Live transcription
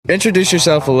Introduce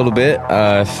yourself a little bit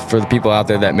for the people out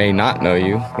there that may not know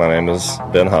you. My name is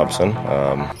Ben Hobson.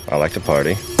 I like to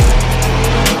party.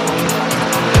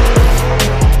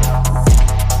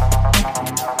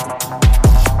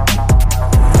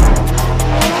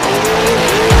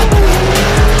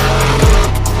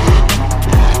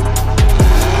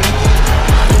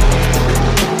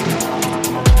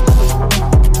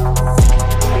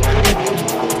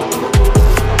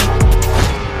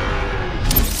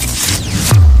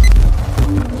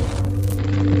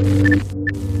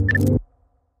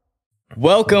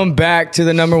 Welcome back to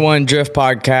the #1 Drift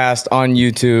Podcast on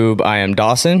YouTube. I am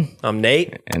Dawson. I'm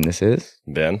Nate. And this is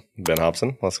Ben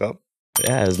Hobson. Let's go.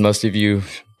 Yeah, as most of you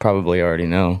probably already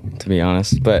know, to be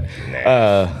honest. But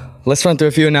let's run through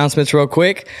a few announcements real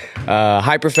quick.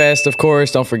 Hyperfest, of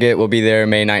course, don't forget, we'll be there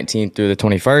May 19th through the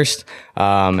 21st.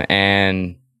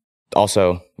 And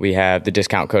also, we have the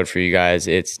discount code for you guys.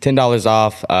 It's $10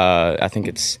 off. I think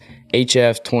it's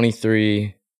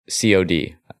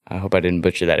HF23COD. I hope I didn't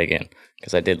butcher that again,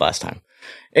 because I did last time.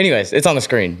 Anyways, it's on the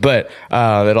screen, but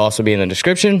it'll also be in the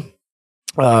description.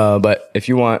 But if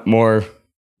you want more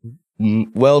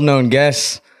well-known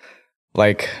guests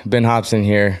like Ben Hobson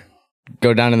here,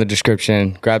 go down in the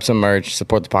description, grab some merch,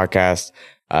 support the podcast.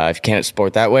 If you can't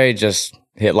support that way, just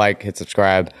hit like, hit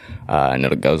subscribe, and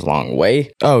it goes a long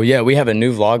way. Oh, yeah, we have a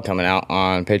new vlog coming out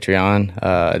on Patreon.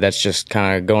 That's just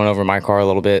kind of going over my car a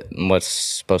little bit and what's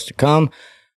supposed to come.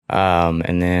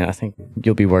 And then I think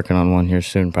you'll be working on one here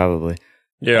soon, probably.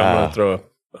 Yeah, I'm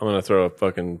gonna throw a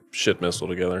fucking shit missile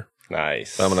together.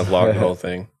 Nice. I'm gonna vlog the whole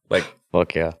thing, like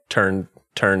Fuck yeah, turned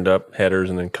up headers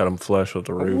and then cut them flush with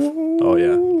the roof. Oh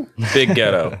yeah, big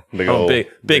ghetto,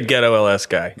 big ghetto LS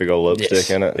guy. Big old lipstick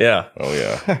in it. Yeah. Oh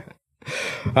yeah.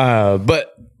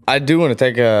 But I do want to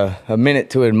take a minute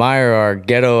to admire our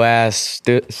ghetto ass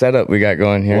setup we got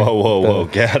going here. Whoa,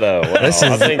 ghetto. Wow. This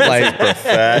is like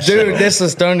professional. Dude, this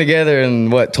was thrown together in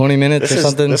what, 20 minutes or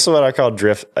something? This is what I call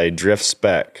a drift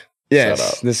spec. Yes,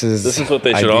 setup. this is what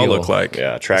they should all look like.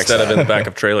 Yeah, track instead of in the back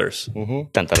of trailers. Dun,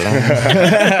 dun, dun.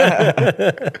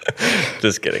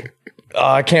 Just kidding.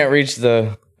 Oh, I can't reach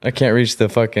the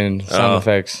fucking sound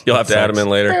effects. You'll have to add them in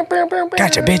later.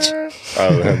 Gotcha, bitch.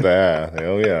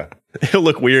 Oh yeah. It'll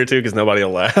look weird too because nobody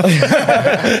will laugh. In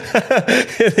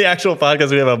the actual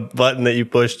podcast, we have a button that you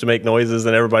push to make noises,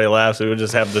 and everybody laughs. So we would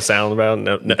just have the sound around.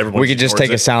 We could just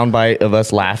take a sound bite of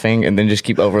us laughing and then just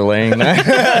keep overlaying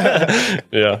that.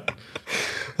 Yeah.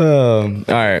 All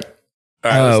right.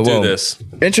 Let's do this.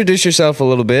 Introduce yourself a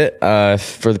little bit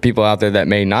for the people out there that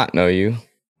may not know you.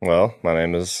 Well, my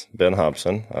name is Ben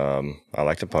Hobson. I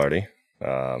like to party.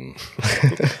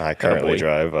 I currently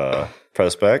drive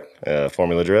Prospect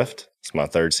Formula Drift. It's my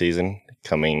third season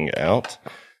coming out.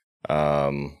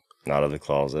 Not of the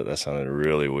closet. That sounded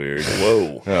really weird.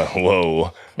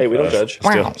 Whoa. Hey, we don't judge.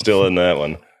 Still in that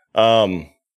one. No,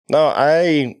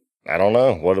 I don't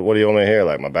know. What do you want me to hear?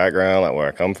 Like my background, like where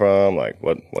I come from, like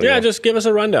what yeah, just give us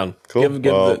a rundown. Cool.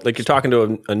 Like you're talking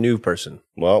to a new person.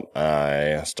 Well,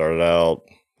 I started out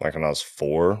like when I was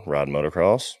 4 riding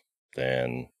motocross,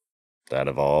 then that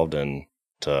evolved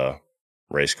into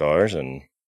race cars and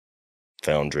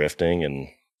found drifting and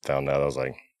found out I was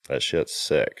like, that shit's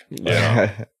sick.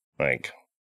 Yeah. Like,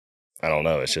 I don't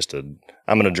know. It's just I'm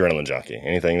an adrenaline junkie.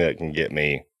 Anything that can get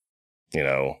me,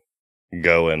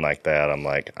 going like that, I'm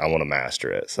like, I want to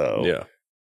master it. So yeah.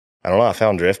 I don't know. I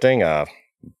found drifting. I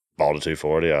bought a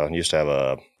 240. I used to have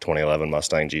a 2011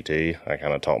 Mustang GT. I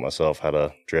kind of taught myself how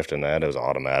to drift in that. It was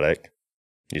automatic.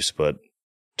 Used to put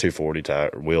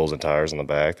 240 wheels and tires on the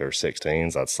back. There were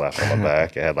 16s. I'd slap on the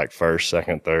back. It had like first,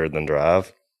 second, third, then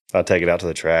drive. I'd take it out to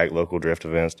the track, local drift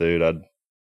events, dude. I'd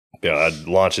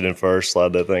launch it in first,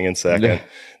 slide that thing in second. Yeah.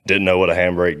 Didn't know what a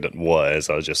handbrake was.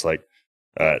 I was just like,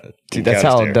 all right. Dude, that's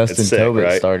how Dustin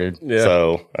Tobit started. Yeah.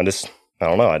 So I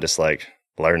don't know. I just like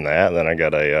learned that. And then I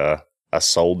got I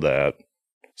sold that.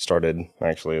 It's sitting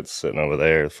over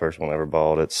there. The first one I ever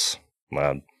bought. It's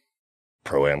my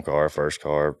Pro-Am car, first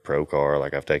car, pro car,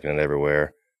 like I've taken it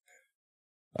everywhere.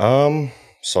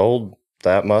 Sold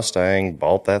that Mustang,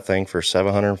 bought that thing for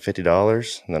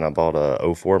 $750, and then I bought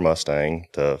a 04 Mustang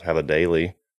to have a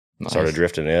daily. Nice. Started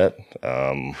drifting it.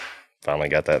 Finally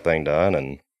got that thing done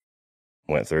and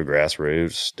went through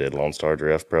grassroots, did Lone Star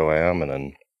Drift Pro-Am, and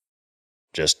then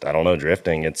just, I don't know,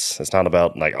 drifting. It's not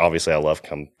about, like, obviously I love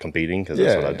competing because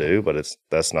that's what I do, but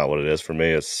that's not what it is for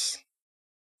me. It's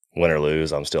win or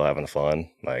lose, I'm still having fun.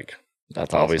 Like,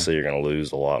 that's obviously awesome. You're going to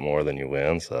lose a lot more than you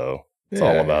win. So it's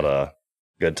all about a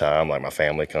good time. Like my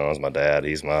family comes, my dad,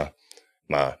 he's my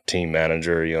team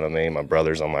manager. You know what I mean? My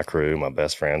brother's on my crew, my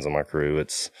best friend's on my crew.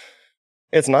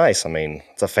 it's nice. I mean,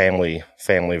 it's a family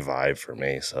vibe for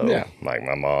me. So like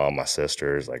my mom, my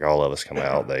sisters, like all of us come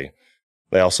out. They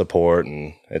all support,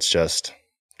 and it's just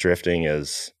drifting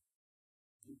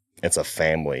it's a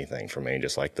family thing for me.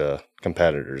 Just like the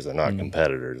competitors, they're not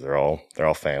competitors. They're all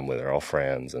family. They're all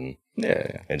friends, and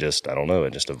it just, I don't know,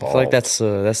 it just evolved. I feel like that's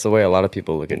the way a lot of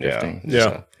people look at drifting.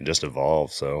 It just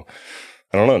evolved. So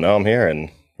I don't know. Now I'm here, and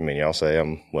I mean, y'all say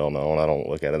I'm well known. I don't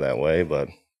look at it that way, but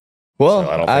well, so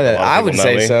I would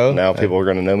say so. Now people are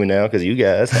going to know me now because you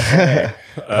guys. But,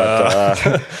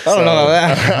 I don't know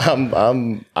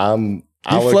about that.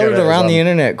 You floated around the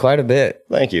internet quite a bit.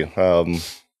 Thank you.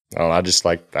 I just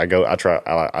like I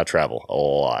travel a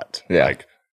lot. Yeah, like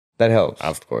that helps.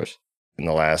 Of course. In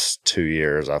the last 2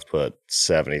 years, I've put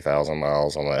 70,000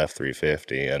 miles on the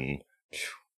F350 and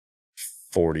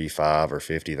 45 or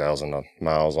 50,000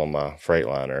 miles on my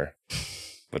Freightliner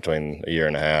between a year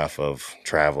and a half of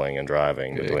traveling and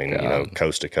driving between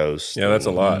coast to coast. Yeah, that's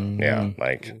a lot. Yeah,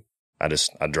 like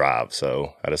I drive,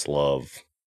 so I just love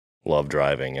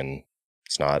driving, and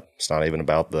it's not even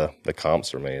about the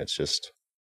comps for me. It's just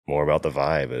more about the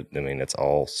vibe. It's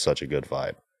all such a good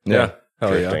vibe. Yeah.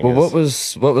 Oh yeah. Well, what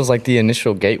was like the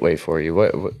initial gateway for you?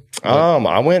 What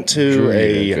I went to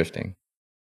a drifting.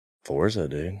 Forza,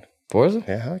 dude. Forza?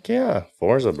 Yeah, heck yeah.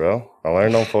 Forza, bro. I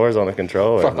learned on Forza on a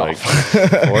controller. Like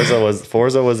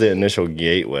Forza was the initial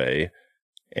gateway.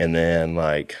 And then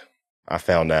like I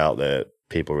found out that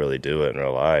people really do it in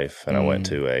real life. And I went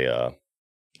to a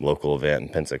local event in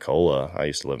Pensacola. I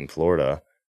used to live in Florida.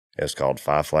 It was called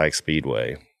Five Flag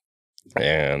Speedway.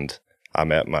 And I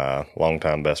met my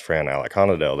longtime best friend, Alec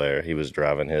Honadell, there. He was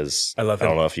driving his... I love him. I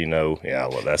don't know if you know. Yeah,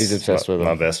 well, that's he's obsessed with him.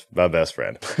 My best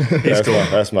friend. He's cool.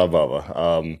 That's my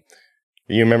Bubba.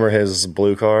 You remember his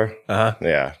blue car? Uh-huh.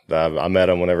 Yeah. I met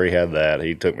him whenever he had that.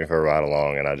 He took me for a ride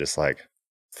along, and I just, like,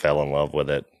 fell in love with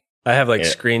it. I have like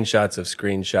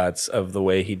screenshots of the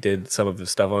way he did some of the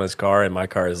stuff on his car, and my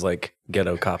car is like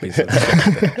ghetto copies of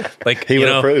it. Like he would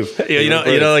approve. You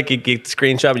know, like you get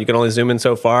screenshot, but you can only zoom in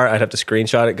so far. I'd have to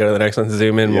screenshot it, go to the next one,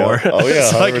 zoom in more. Oh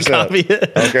yeah, so I can copy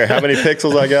it. I don't care how many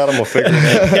pixels I got, I'm gonna figure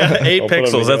it out. 8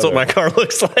 pixels. That's what my car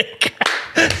looks like.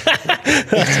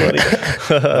 That's funny.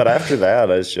 But after that,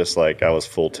 it's just like I was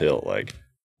full tilt. Like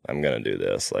I'm gonna do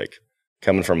this. Like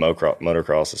coming from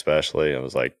motocross, especially, I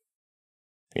was like.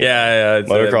 Yeah,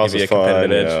 motocross is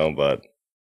fun, but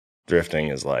drifting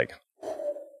is like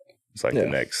it's like the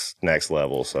next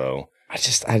level. So I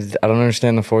don't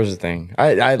understand the Forza thing.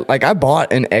 I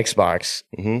bought an Xbox,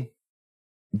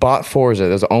 bought Forza.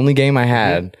 That was the only game I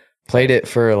had. Played it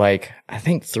for like I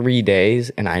think 3 days,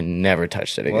 and I never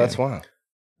touched it again. Well, that's why.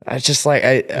 I just like You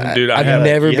had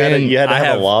to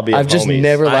have a lobby. I've just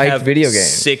never liked video games.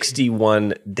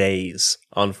 61 days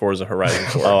on Forza Horizon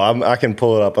 4. I can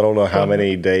pull it up. I don't know how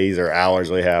many days or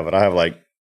hours we have, but I have like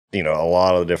a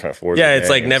lot of different Forza. Yeah, it's games.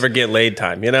 Like never get laid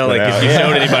time. Like if you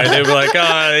showed anybody, they'd be like,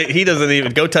 "Oh, he doesn't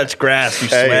even go touch grass. You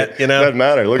sweat." Doesn't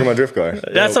matter. Look at my drift car.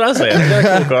 That's what I was saying. I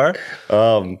got a cool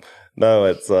car. No,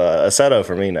 it's Assetto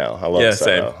for me now. I love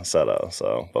Same. Assetto.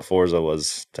 So, but Forza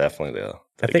was definitely the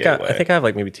I think I have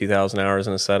like maybe 2,000 hours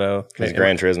in Assetto. Because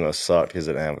Gran Turismo sucked because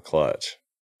it didn't have a clutch.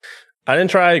 I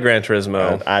didn't try Gran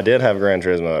Turismo. I did have Gran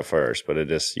Turismo at first, but you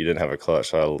didn't have a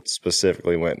clutch. So I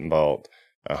specifically went and bought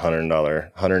a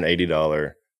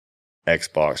 $180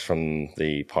 Xbox from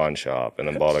the pawn shop, and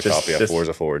then bought a copy of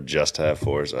Forza 4 just to have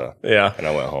Forza. Yeah. And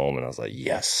I went home and I was like,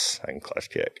 yes, I can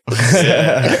clutch kick. But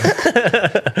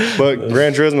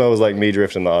Gran Turismo was like me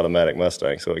drifting the automatic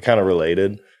Mustang, so it kind of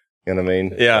related. You know what I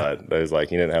mean? Yeah. It was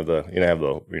like you didn't have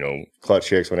the clutch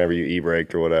kicks whenever you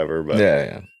e-braked or whatever, but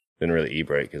didn't really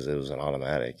e-brake because it was an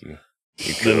automatic.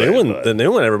 The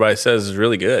new one everybody says is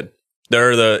really good.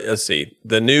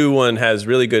 The new one has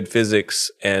really good physics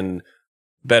and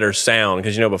better sound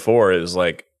because before it was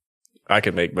like I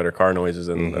could make better car noises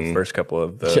than the first couple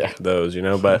of those,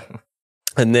 but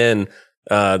and then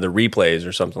the replays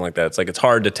or something like that. It's like it's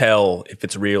hard to tell if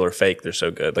it's real or fake. They're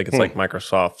so good. Like it's like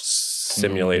Microsoft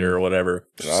Simulator or whatever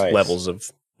levels of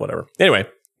whatever. Anyway,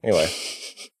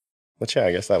 but yeah,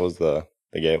 I guess that was the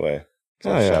gateway. So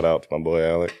shout out to my boy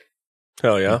Alec.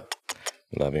 Hell yeah,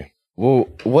 love you. Well,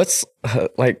 what's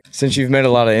like since you've met a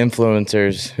lot of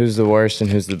influencers, who's the worst and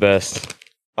who's the best?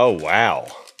 Oh wow,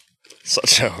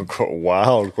 such a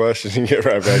wild question to get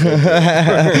right back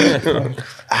into.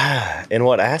 In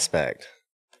what aspect?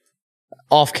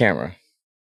 Off camera,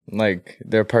 like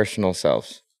their personal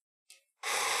selves.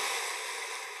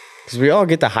 Because we all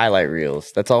get the highlight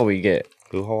reels. That's all we get.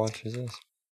 Who watches this?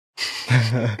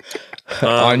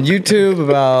 On YouTube,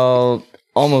 about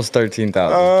almost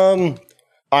 13,000.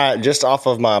 Just off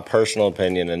of my personal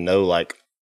opinion and no like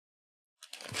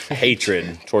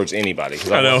hatred towards anybody.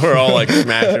 I know we're all like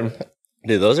smashing.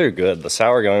 Dude, those are good. The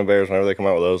sour gummy bears, whenever they come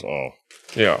out with those,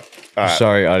 yeah. All right.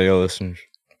 Sorry, audio listeners.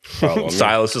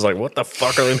 Silas is like, what the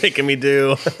fuck are they making me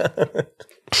do?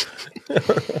 All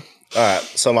right.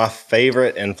 So my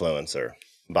favorite influencer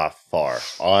by far,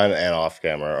 on and off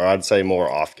camera, or I'd say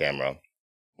more off camera,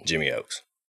 Jimmy Oaks.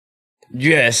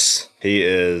 Yes. He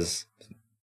is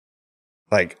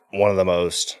like one of the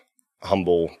most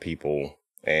humble people,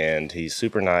 and he's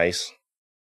super nice,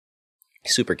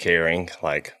 super caring.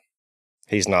 Like,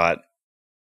 he's not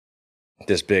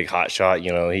this big hotshot,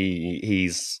 you know. He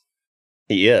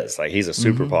is like, he's a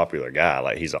super popular guy.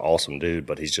 Like, he's an awesome dude,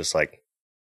 but he's just like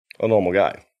a normal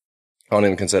guy. I don't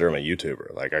even consider him a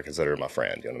YouTuber. Like, I consider him my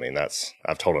friend. You know what I mean?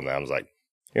 I've told him that. I was like,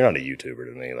 you're not a YouTuber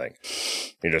to me. Like,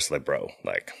 you're just like, bro.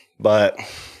 Like, but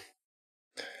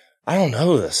I don't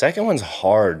know. The second one's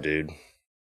hard, dude.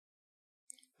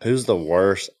 Who's the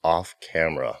worst off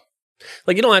camera?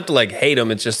 Like, you don't have to like hate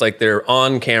them. It's just like their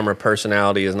on camera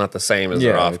personality is not the same as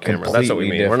their off camera. That's what we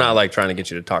mean. Different. We're not like trying to get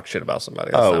you to talk shit about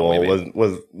somebody. That's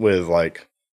with like,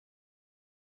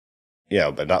 yeah,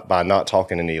 but not by not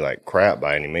talking any like crap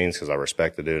by any means, because I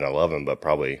respect the dude and I love him, but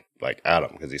probably like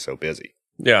Adam, because he's so busy.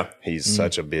 Yeah, he's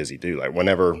such a busy dude. Like,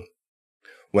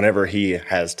 whenever he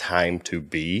has time to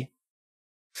be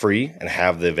free and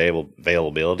have the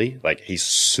availability, like, he's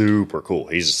super cool.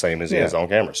 He's the same as he is on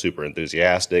camera, super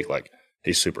enthusiastic. Like,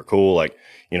 he's super cool. Like,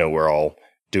 you know, we're all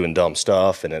doing dumb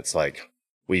stuff, and it's like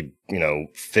we, you know,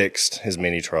 fixed his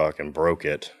mini truck and broke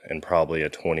it in probably a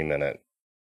 20-minute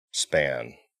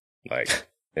span. Like,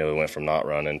 you know, we went from not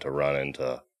running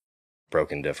to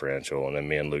broken differential, and then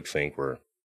me and Luke Fink were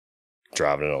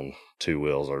driving it on two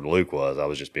wheels, or Luke was. I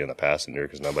was just being the passenger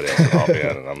because nobody else could hop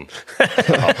in, and I'm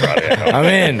right in. I'm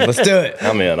in. Let's do it.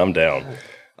 I'm in. I'm down.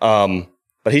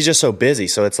 But he's just so busy,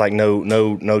 so it's like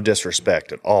no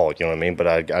disrespect at all. You know what I mean?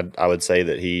 But I would say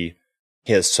that he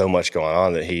has so much going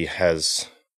on that he has.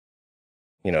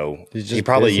 You know, he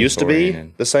probably used to be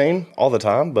the same all the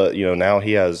time, but, you know, now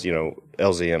he has, you know,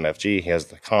 LZMFG, he has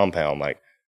the compound, like,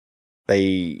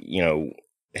 you know,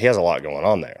 he has a lot going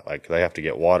on there. Like, they have to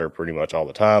get water pretty much all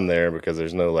the time there, because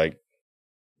there's no, like,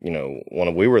 you know,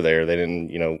 when we were there, they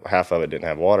didn't, you know, half of it didn't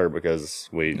have water because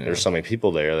there's so many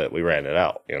people there that we ran it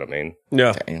out, you know what I mean?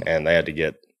 Yeah. And they had to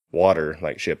get water,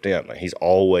 like, shipped in. Like, he's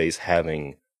always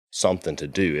having something to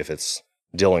do, if it's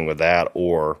dealing with that,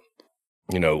 or,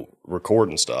 you know,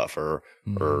 recording stuff, or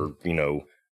you know,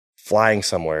 flying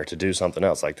somewhere to do something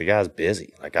else. Like, the guy's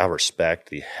busy. Like, I respect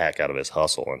the heck out of his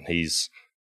hustle, and he's,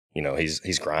 you know,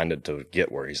 he's grinded to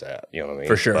get where he's at. You know what I mean?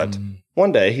 For sure. But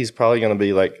one day he's probably going to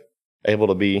be like able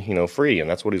to be, you know, free, and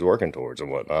that's what he's working towards and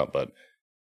whatnot. But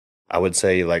I would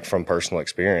say, like, from personal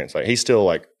experience, like, he's still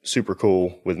like super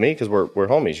cool with me because we're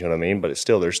homies. You know what I mean? But it's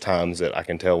still, there's times that I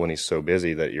can tell when he's so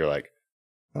busy that you're like,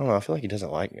 I don't know, I feel like he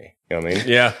doesn't like me. You know what I mean?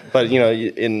 Yeah. But, you know,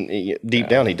 in deep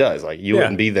down, he does. Like, you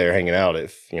wouldn't be there hanging out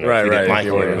if, you know, if you didn't like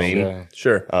him. You know what I mean? Yeah.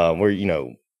 Sure. We're, you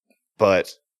know, but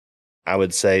I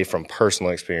would say from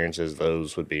personal experiences,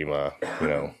 those would be my, you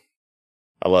know,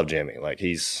 I love Jimmy. Like,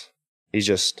 he's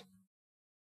just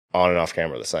on and off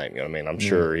camera the same. You know what I mean? I'm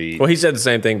sure he. Well, he said the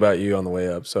same thing about you on the way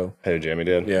up. So who, Jimmy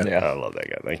did? Yeah. I love that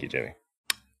guy. Thank you, Jimmy.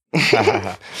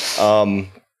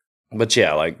 But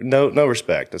yeah, like, no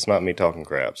respect. It's not me talking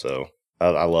crap. So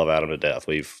I love Adam to death.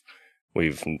 We've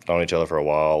known each other for a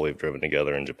while. We've driven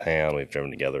together in Japan. We've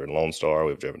driven together in Lone Star.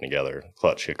 We've driven together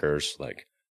clutch kickers. Like,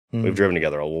 we've driven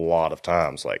together a lot of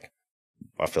times. Like,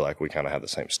 I feel like we kind of have the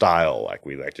same style. Like,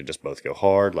 we like to just both go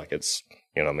hard. Like, it's,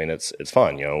 you know what I mean? It's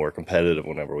fun. You know, we're competitive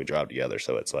whenever we drive together.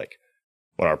 So it's like,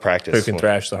 when our practice. Who can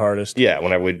thrash the hardest? Yeah,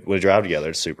 whenever we drive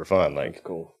together, it's super fun. Like, that's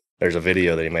cool. There's a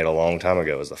video that he made a long time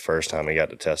ago. It was the first time he got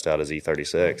to test out his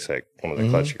E36 at one of the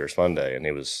Clutch Kickers Fun Day, and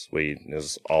it was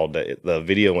all day. The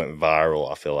video went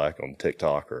viral, I feel like, on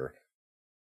TikTok or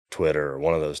Twitter or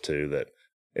one of those two. That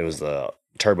it was the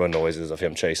turbo noises of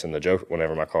him chasing the Joker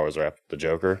whenever my car was wrapped the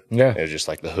Joker. Yeah, it was just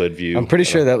like the hood view. I'm pretty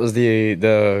sure that was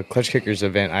the Clutch Kickers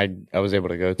event I was able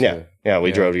to go to. Yeah,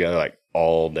 we drove together like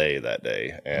all day that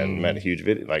day and made a huge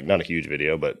video. Like, not a huge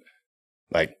video, but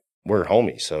like, we're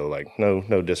homies, so like,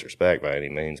 no disrespect by any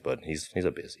means, but he's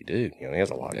a busy dude. You know, he has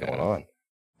a lot going on.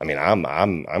 I mean,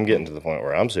 I'm getting to the point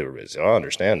where I'm super busy. So I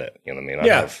understand it. You know what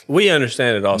I mean? We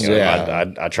understand it also. You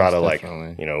know, I try to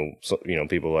definitely. Like, you know,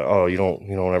 people are like, oh, you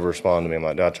don't ever respond to me. I'm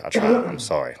like, no, I try. I'm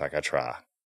sorry. Like, I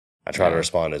try to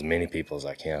respond to as many people as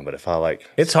I can, but if I like,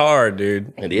 it's hard,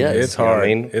 dude. It is. It's hard.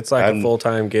 You know what I mean, it's like a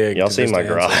full-time gig. Y'all see my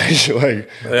garage? Like,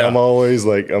 I'm always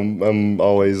like, I'm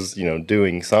always, you know,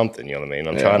 doing something. You know what I mean?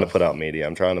 I'm trying to put out media.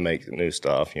 I'm trying to make new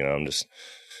stuff. You know, I'm just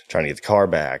trying to get the car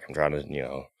back. I'm trying to, you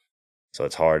know, So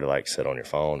it's hard to like sit on your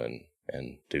phone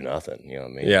and do nothing. You know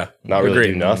what I mean? Yeah. Not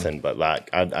really do nothing, but like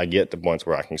I get to points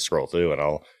where I can scroll through and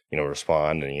I'll,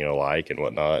 respond and, like and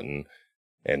whatnot and,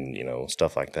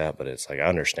 stuff like that. But it's like, I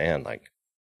understand, like,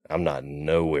 I'm not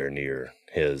nowhere near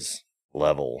his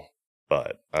level,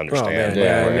 but I understand.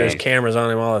 There's cameras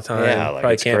on him all the time. Yeah, like,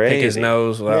 probably can't pick his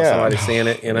nose without somebody seeing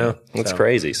it, It's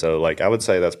crazy. So like, I would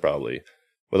say that's probably,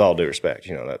 with all due respect,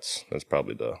 that's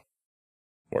probably the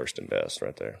worst and best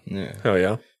right there. Yeah. Oh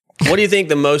yeah. What do you think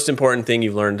the most important thing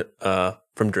you've learned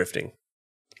from drifting?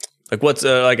 Like what's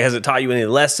like, has it taught you any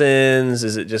lessons?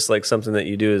 Is it just like something that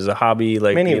you do as a hobby?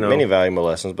 Like many valuable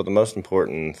lessons, but the most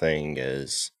important thing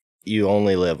is you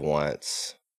only live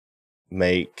once.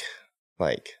 Make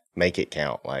it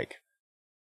count. Like,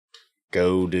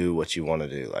 go do what you want to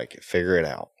do. Like, figure it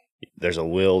out. There's a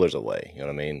will, there's a way. You know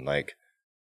what I mean? Like,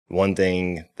 one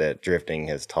thing that drifting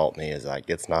has taught me is like,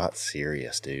 it's not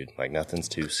serious, dude. Like, nothing's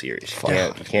too serious.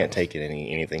 You can't take it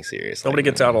anything serious. Nobody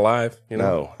gets out alive.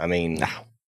 No, I mean,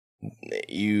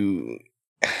 you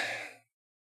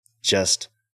just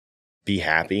be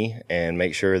happy and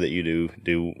make sure that you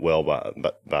do well by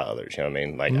others. You know what I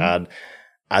mean? Like,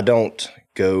 I don't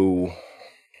go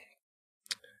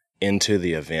into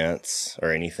the events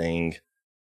or anything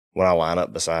when I line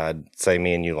up beside, say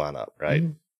me and you line up, right?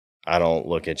 Mm-hmm. I don't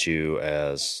look at you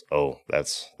as, oh,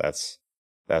 that's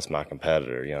my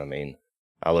competitor. You know what I mean?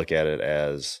 I look at it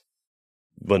as,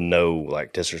 with no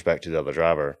like disrespect to the other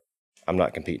driver, I'm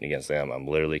not competing against them. I'm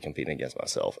literally competing against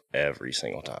myself every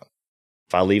single time.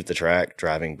 If I leave the track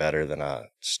driving better than I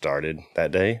started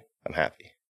that day, I'm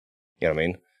happy. You know what I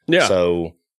mean? Yeah.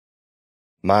 So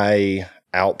my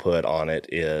output on it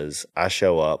is I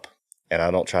show up and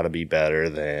I don't try to be better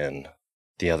than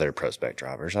the other pro spec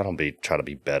drivers. I don't try to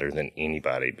be better than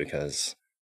anybody because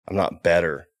I'm not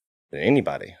better than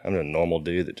anybody. I'm a normal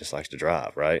dude that just likes to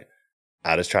drive, right?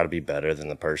 I just try to be better than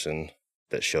the person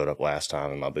that showed up last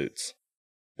time in my boots.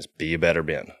 Just be a better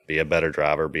Ben, be a better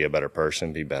driver, be a better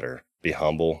person, be better, be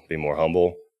humble, be more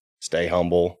humble, stay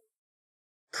humble,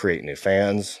 create new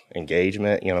fans,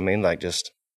 engagement, you know what I mean? Like,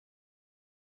 just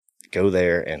go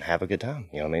there and have a good time,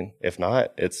 you know what I mean? If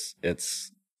not, it's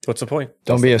what's the point?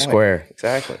 Don't be a square.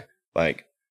 Exactly. Like,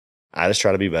 I just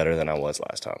try to be better than I was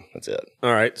last time. That's it.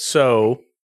 All right. So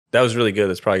that was really good.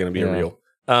 That's probably going to be a reel.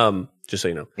 Just so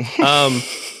you know.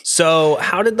 So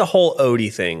how did the whole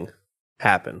Odie thing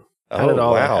happen? How did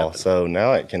all that happen? So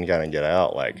now it can kind of get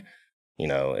out. Like,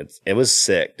 it was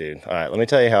sick, dude. All right. Let me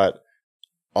tell you how it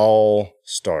all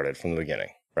started from the beginning,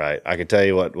 right? I could tell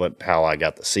you how I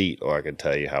got the seat, or I could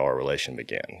tell you how our relation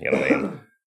began. You know what I mean?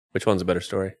 Which one's a better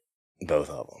story? Both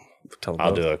of them.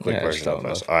 I'll do a quick version of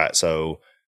this. All right. So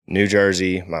New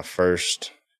Jersey, my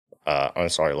first,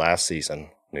 last season,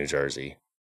 New Jersey.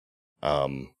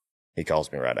 He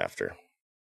calls me right after,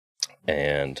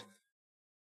 and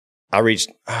I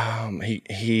reached.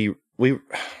 We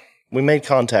made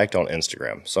contact on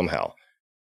Instagram somehow.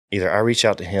 Either I reached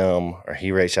out to him or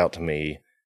he reached out to me.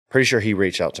 Pretty sure he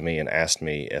reached out to me and asked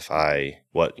me if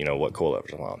what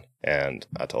coilovers I'm on, and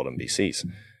I told him BCs,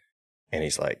 and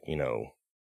he's like,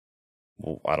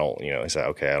 I don't, he said,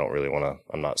 okay, I don't really want to.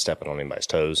 I'm not stepping on anybody's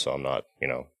toes, so I'm not,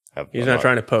 He's not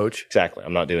trying to poach. Exactly.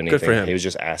 I'm not doing anything. Good for him. He was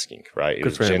just asking, right? He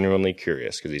was genuinely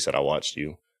curious because he said, I watched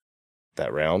you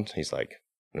that round. He's like,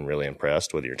 I'm really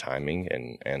impressed with your timing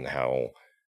and how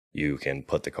you can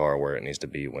put the car where it needs to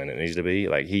be when it needs to be.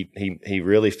 Like, he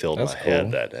really filled my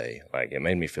head that day. Like, it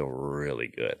made me feel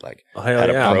really good. Like, had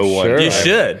a pro one. Sure. You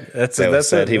should. That's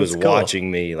said he was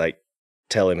watching me, like,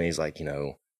 telling me, he's like,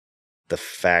 the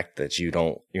fact that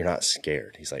you're not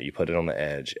scared. He's like, you put it on the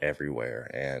edge everywhere.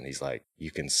 And he's like,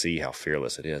 you can see how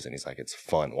fearless it is. And he's like, it's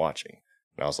fun watching.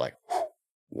 And I was like,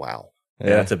 wow.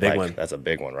 Yeah, that's a big one. That's a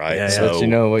big one, right? Yeah, so you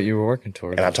know what you were working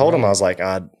towards. And I told him, I was like,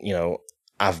 I've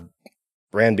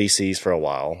ran BCs for a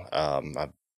while. I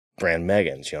ran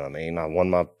Megans, you know what I mean? I won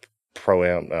my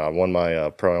pro-am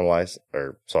license,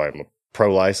 my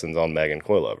pro license on Megan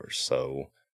coilovers. So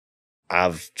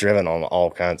I've driven on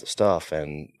all kinds of stuff,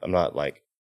 and I'm not like,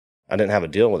 I didn't have a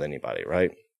deal with anybody,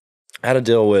 right? I had a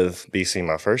deal with BC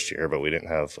my first year, but we didn't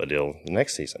have a deal the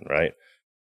next season, right?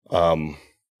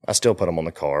 I still put them on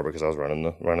the car because I was running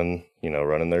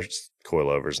their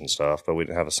coilovers and stuff, but we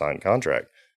didn't have a signed contract.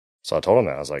 So I told him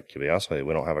that. I was like, to be honest with you,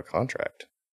 we don't have a contract.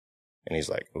 And he's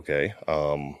like, okay,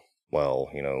 well,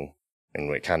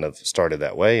 and it kind of started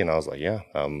that way. And I was like, yeah,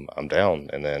 I'm down.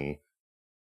 And then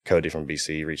Cody from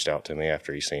BC reached out to me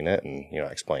after he seen it, and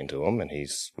I explained to him, and he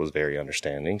was very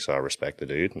understanding. So I respect the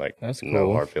dude. Like, that's cool.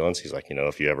 No hard feelings. He's like,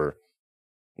 if you ever,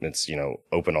 it's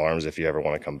open arms. If you ever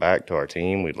want to come back to our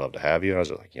team, we'd love to have you. I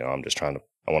was like, I'm just trying to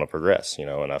I want to progress,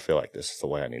 and I feel like this is the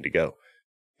way I need to go.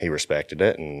 He respected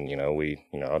it, and,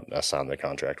 I signed the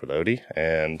contract with Odie.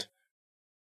 And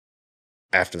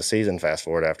after the season, fast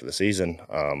forward after the season,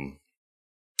 I'm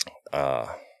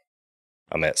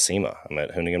at SEMA. I'm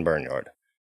at Hoonigan Burnyard.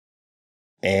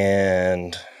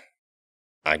 And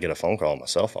I get a phone call on my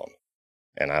cell phone.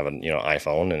 And I have an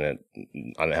iPhone, and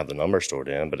I didn't have the number stored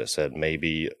in, but it said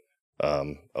maybe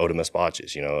Odamus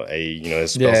Bakshis,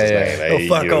 his spells his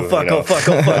name. Oh fuck.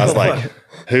 I was like,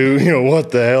 who,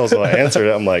 what the hell? So I answered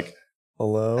it. I'm like,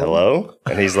 hello?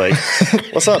 And he's like,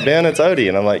 what's up, Dan? It's Odie.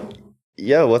 And I'm like,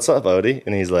 yo, what's up, Odie?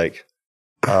 And he's like,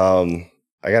 I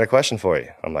got a question for you.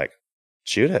 I'm like,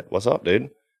 shoot it. What's up,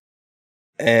 dude?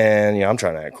 And I'm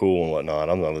trying to act cool and whatnot.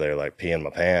 I'm over there like peeing my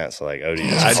pants. Like, Odie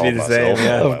just called my cell phone.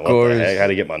 Yeah, like, of course. What the heck? How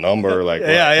to get my number? Like,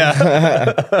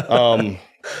 Yeah.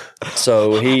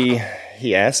 So he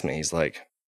asked me. He's like,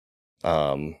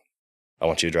 I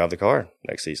want you to drive the car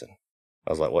next season.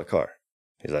 I was like, what car?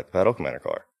 He's like, the Pedal Commander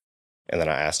car. And then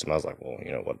I asked him. I was like, well,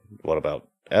 what about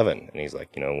Evan? And he's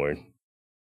like,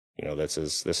 this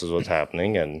is what's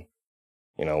happening, and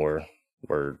we're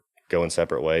going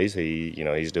separate ways.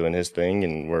 He's doing his thing,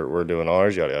 and we're doing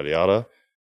ours, yada yada yada.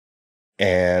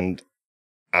 And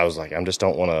I was like, I'm not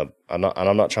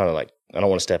trying to I don't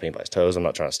want to step anybody's toes. I'm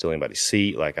not trying to steal anybody's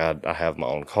seat. Like I have my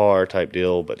own car type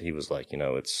deal. But he was like,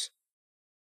 it's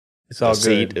all good. The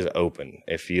seat is open.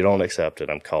 If you don't accept it,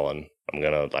 I'm calling. I'm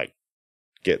gonna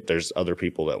there's other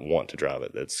people that want to drive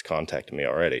it that's contacted me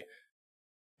already.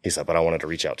 He said, but I wanted to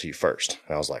reach out to you first.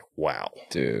 And I was like, wow,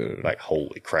 dude, like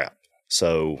holy crap.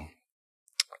 So,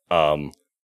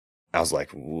 I was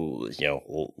like, well,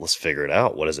 let's figure it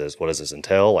out. What is this? What does this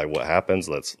entail? Like, what happens?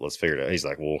 Let's figure it out. He's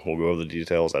like, well, we'll go over the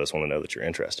details. I just want to know that you're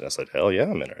interested. I said, hell yeah,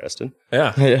 I'm interested.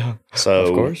 Yeah. Yeah. So,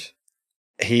 of course.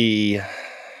 He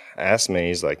asked me,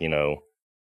 he's like, I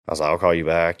was like, I'll call you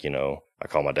back. I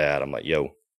call my dad. I'm like,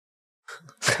 yo.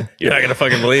 You're not going to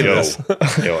fucking believe this.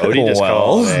 Odie just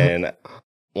called and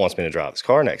wants me to drive his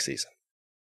car next season.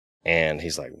 And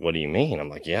he's like, what do you mean? I'm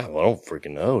like, yeah, well, I don't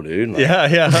freaking know, dude. Like,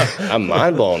 yeah. I'm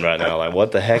mind blown right now. Like,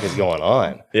 what the heck is going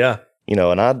on? Yeah.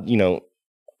 And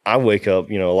I wake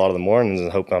up, a lot of the mornings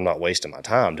and hope I'm not wasting my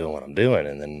time doing what I'm doing.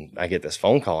 And then I get this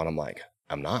phone call and I'm like,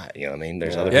 I'm not, you know what I mean?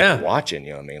 There's other people watching,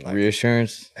 you know what I mean? Like,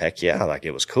 reassurance. Heck yeah. Like,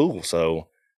 it was cool. So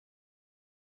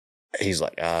he's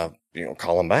like,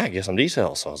 call him back, get some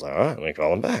details. So I was like, all right, let me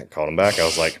call him back. Called him back. I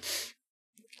was like,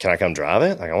 can I come drive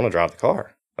it? Like, I want to drive the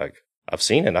car. Like, I've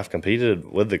seen it. I've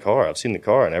competed with the car. I've seen the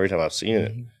car. And every time I've seen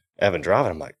it, Evan drive it,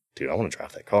 I'm like, dude, I want to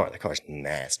drive that car. That car's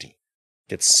nasty.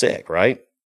 Gets sick, right?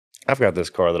 I've got this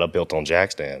car that I built on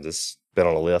jack stands. It's been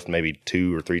on a lift maybe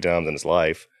 2 or 3 times in its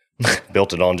life.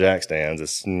 Built it on jack stands.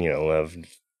 It's, I've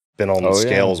been on the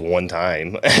scales one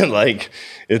time. And like,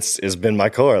 it's been my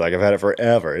car. Like, I've had it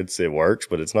forever. It works,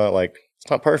 but it's not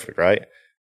perfect, right?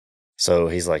 So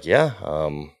he's like, yeah.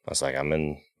 I was like, I'm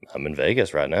in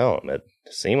Vegas right now. I'm at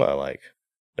SEMA. Like,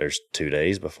 there's 2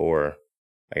 days before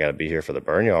I got to be here for the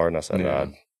Burnyard. And I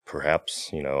said,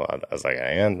 perhaps, I was like,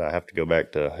 I have to go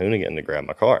back to Hoonigan to grab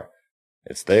my car.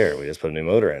 It's there. We just put a new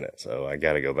motor in it. So I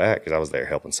got to go back because I was there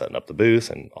helping setting up the booth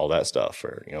and all that stuff.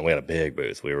 We had a big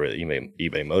booth. We were at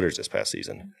eBay Motors this past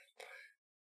season.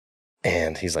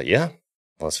 And he's like, yeah,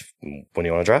 when do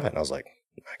you want to drive it? And I was like,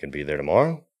 I can be there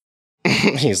tomorrow.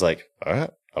 He's like, all right,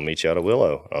 I'll meet you out of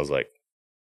Willow. I was like,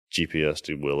 GPS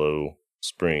to Willow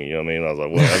Spring. You know what I mean? I was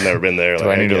like, well, I've never been there. Do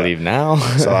I need to leave now?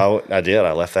 So I did.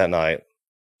 I left that night,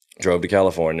 drove to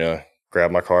California,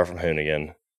 grabbed my car from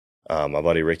Hoonigan. My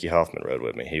buddy Ricky Hoffman rode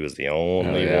with me. He was the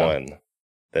only one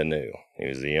that knew. He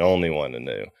was the only one that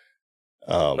knew.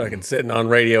 Fucking sitting on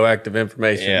radioactive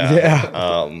information.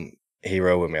 Yeah. He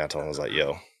rode with me. I told him, I was like,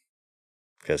 yo,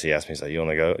 because he asked me, he's like, you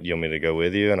want me to go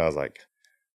with you? And I was like,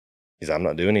 he's like, I'm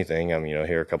not doing anything. I'm,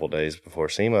 here a couple of days before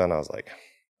SEMA. And I was like,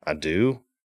 I do.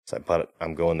 It's like, but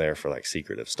I'm going there for like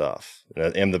secretive stuff.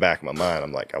 And in the back of my mind,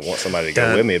 I'm like, I want somebody to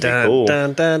go with me. It'd be cool.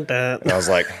 And I was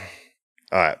like,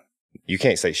 all right, you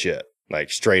can't say shit.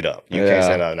 Like, straight up. You can't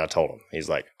say nothing. And I told him. He's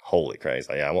like, holy crap. He's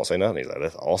like, yeah, I won't say nothing. He's like,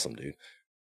 that's awesome, dude.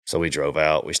 So we drove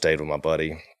out. We stayed with my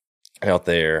buddy out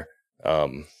there.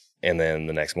 And then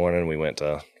the next morning we went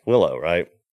to Willow, right?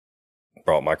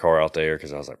 Brought my car out there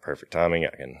because I was like, perfect timing.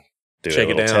 I can do a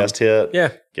little test hit.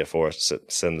 Yeah. Get Forrest to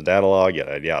send the data log,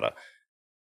 yada, yada.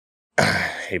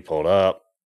 He pulled up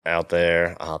out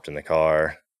there. I hopped in the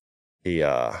car. He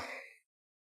went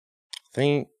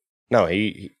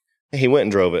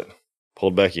and drove it,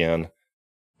 pulled back in.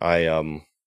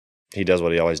 He does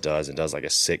what he always does and does like a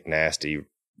sick, nasty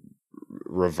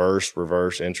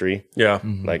reverse entry. Yeah.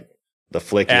 Mm-hmm. Like the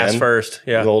flick ass in first.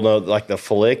 Yeah. Well, no, like the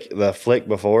flick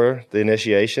before the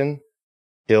initiation,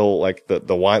 he'll like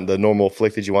the normal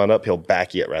flick that you wind up, he'll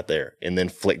back you right there and then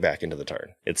flick back into the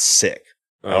turn. It's sick.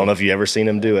 I don't know if you ever seen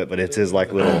him do it, but it's his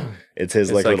little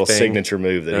thing. Signature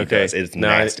move that he does. It's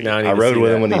nasty. I rode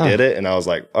with him when he did it, and I was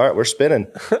like, all right, we're spinning.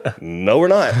 No, we're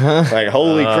not. Like,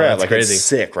 holy crap. Like, crazy. It's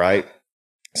sick, right?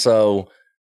 So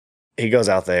he goes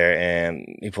out there and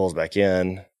he pulls back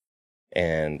in,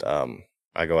 and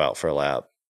I go out for a lap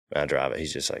and I drive it.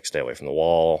 He's just like, stay away from the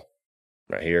wall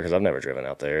right here, because I've never driven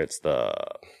out there. It's the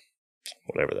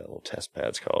whatever that little test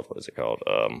pad's called. What is it called?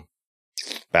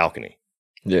 Balcony.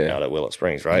 Yeah, out at Willett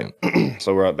Springs, right? Yeah.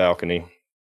 So we're at balcony,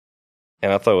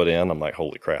 and I throw it in. I'm like,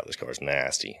 holy crap, this car's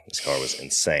nasty. This car was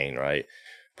insane, right?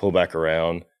 Pull back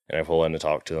around, and I pull in to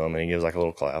talk to him, and he gives like a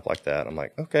little clap like that. I'm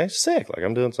like, okay, sick. Like,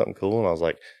 I'm doing something cool. And I was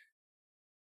like,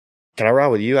 can I ride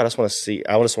with you? I just want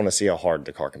to see how hard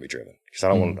the car can be driven, because I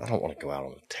don't want to go out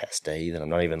on a test day that I'm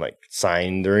not even like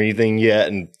signed or anything yet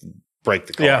and break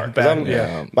the car.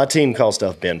 My team calls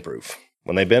stuff bend proof.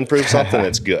 When they bend proof something,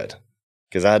 it's good.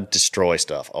 Because I destroy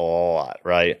stuff a lot,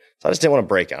 right? So I just didn't want to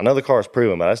break it. I know the car is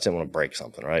proven, but I just didn't want to break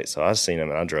something, right? So I seen him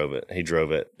and I drove it. He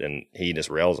drove it and he just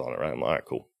rails on it, right? I'm like, all right,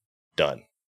 cool. Done.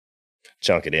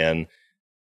 Chunk it in.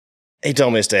 He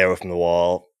told me to stay away from the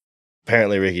wall.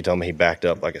 Apparently, Ricky told me he backed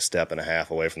up like a step and a half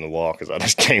away from the wall, because I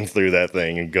just came through that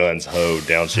thing and guns ho,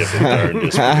 downshifted third,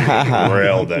 just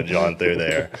railed that John through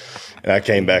there. And I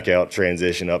came back out,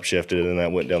 transition, upshifted, and I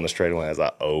went down the straightaway. I was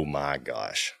like, oh my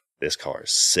gosh, this car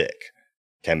is sick.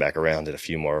 Came back around, did a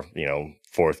few more,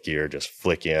 fourth gear, just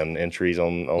flick in entries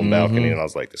on balcony. And I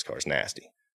was like, this car's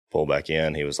nasty. Pull back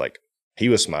in. He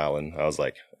was smiling. I was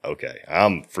like, okay,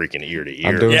 I'm freaking ear to ear.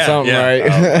 I'm doing something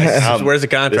right. Where's the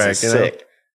contract? This is sick.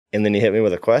 And then he hit me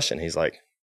with a question. He's like,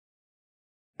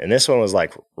 and this one was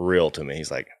like real to me. He's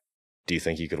like, do you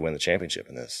think you could win the championship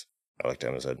in this? I looked at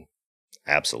him and said,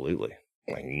 absolutely.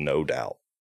 Like, no doubt.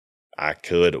 I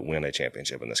could win a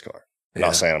championship in this car. I'm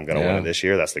not saying I'm going to win it this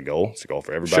year. That's the goal. It's the goal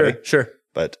for everybody. Sure.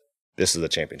 But this is a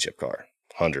championship car,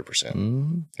 100%.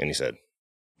 Mm-hmm. And he said,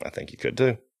 I think you could too.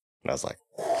 And I was like,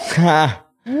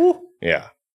 yeah.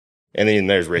 And then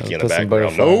there's Ricky in the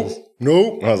background.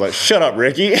 Nope. And I was like, shut up,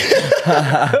 Ricky.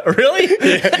 Really?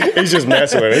 Yeah, he's just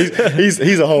messing with it. He's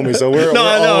a homie, so we're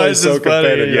always so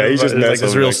competitive. Funny, yeah, he's just messing like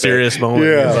this real serious moment.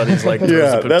 Yeah. He's like,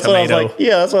 that's what I was like.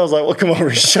 Yeah, that's what I was like. Well, come on,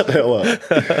 Ricky, shut the hell up.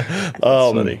 That's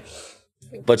funny.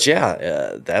 But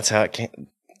yeah, that's how it came.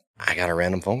 I got a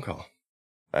random phone call.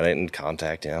 I didn't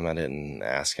contact him. I didn't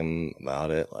ask him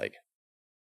about it. Like,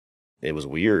 it was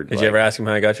weird. Did you ever ask him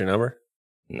how I got your number?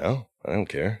 No, I don't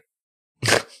care.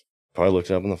 Probably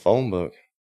looked it up in the phone book.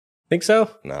 Think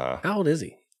so? Nah. How old is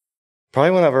he?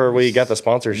 Probably whenever we got the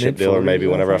sponsorship deal, or maybe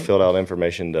whenever I filled out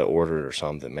information to order it or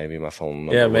something. Maybe my phone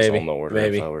number was on the order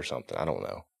info or something. I don't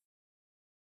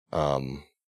know.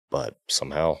 But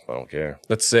somehow I don't care.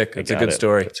 That's sick. It's a good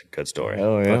story. It's a good story.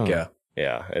 Oh yeah. Fuck yeah.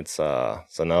 Yeah. It's so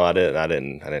no, I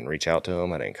didn't reach out to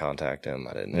him. I didn't contact him.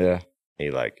 I didn't. Yeah.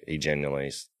 He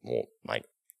genuinely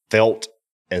felt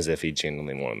as if he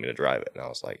genuinely wanted me to drive it, and I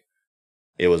was like,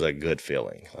 it was a good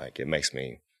feeling. Like, it makes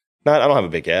me I don't have a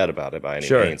big ad about it by any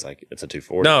means. Like, it's a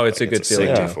 240. No, it's a good feeling.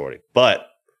 It's a 240. But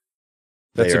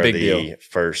that's a big deal.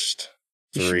 First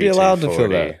you should be allowed to feel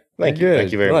that. Thank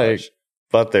you very much.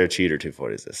 But they're cheater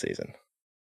 240s this season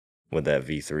with that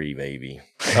V3 baby.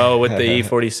 Oh, with the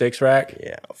E46 rack?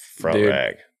 Yeah, front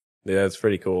rack. Yeah, that's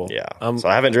pretty cool. Yeah. So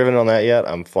I haven't driven on that yet.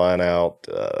 I'm flying out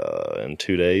in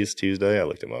 2 days, Tuesday. I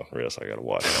looked at my wrist. I got to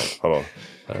watch. Hold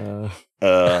on.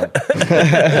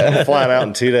 I'm flying out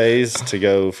in 2 days to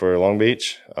go for Long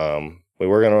Beach. We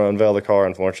were going to unveil the car.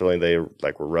 Unfortunately, they were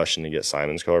rushing to get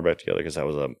Simon's car back together, because that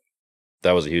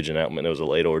was a huge announcement. It was a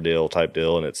late ordeal type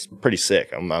deal, and it's pretty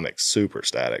sick. I'm super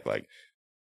ecstatic. Like,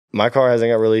 my car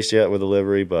hasn't got released yet with the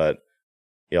livery, but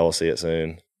y'all will see it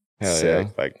soon. Hell sick.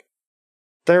 Yeah. Like,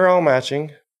 they're all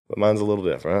matching, but mine's a little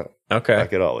different. Okay.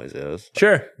 Like it always is.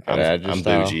 Sure. I'm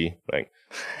bougie. Like,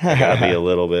 I gotta be a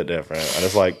little bit different. I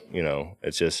just like,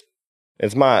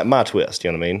 it's my twist,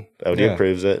 you know what I mean? OD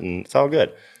approves it, and it's all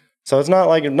good. So it's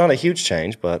not a huge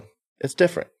change, but it's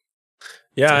different.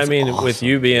 Yeah, I mean, awesome. With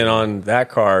you being on that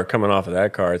car, coming off of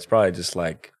that car, it's probably just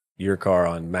like your car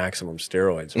on maximum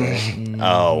steroids, right?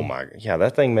 Oh my, yeah,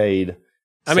 that thing made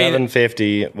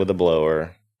 $750 with a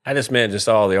blower. I just meant just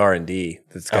all the R&D.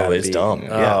 That's got to be. It's dumb.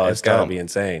 Yeah, it's got to be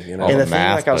insane. You know? And the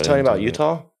thing, like I was telling you about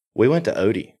Utah, we went to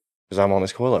Odie because I'm on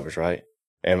his coilovers, right?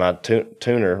 And my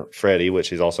tuner, Freddie, which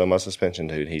he's also my suspension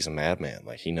dude, he's a madman.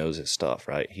 Like, he knows his stuff,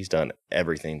 right? He's done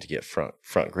everything to get front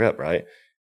grip, right?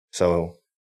 So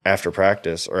after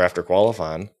practice or after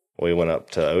qualifying, we went up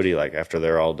to Odie, like after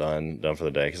they're all done for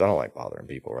the day, because I don't like bothering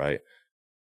people, right?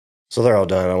 So they're all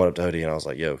done. I went up to Odie and I was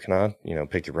like, yo, can I,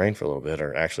 pick your brain for a little bit?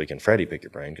 Or actually, can Freddie pick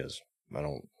your brain? Because I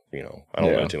don't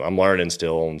know too much. I'm learning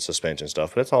still on suspension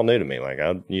stuff, but it's all new to me. Like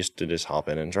I used to just hop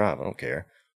in and drive. I don't care.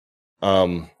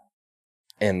 And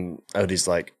Odie's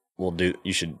like, well,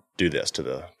 you should do this to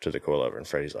the coilover. And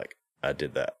Freddie's like, I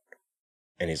did that.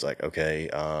 And he's like, okay,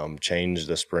 change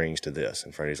the springs to this.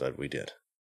 And Freddie's like, we did.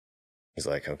 He's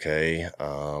like, okay,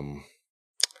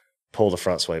 pull the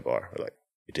front sway bar. We're like,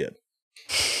 we did.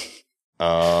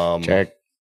 Check.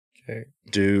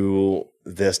 Do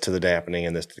this to the dampening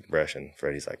and this to the compression.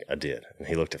 Freddie's like, I did. And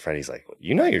he looked at Freddie. He's like, well,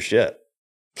 you know your shit.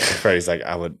 And Freddie's like,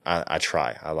 I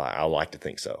try. I like to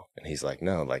think so. And he's like,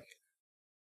 no, like,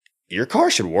 your car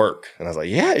should work. And I was like,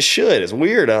 yeah, it should. It's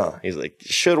weird, huh? He's like, it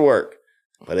should work.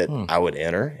 But I would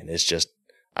enter, and it's just,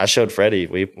 I showed Freddie,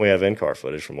 we have in-car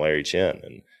footage from Larry Chin.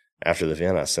 And after the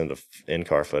event, I sent the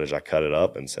in-car footage. I cut it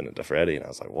up and sent it to Freddie. And I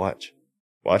was like, watch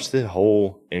the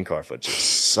whole in-car footage. It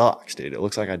sucks, dude. It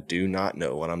looks like I do not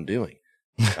know what I'm doing.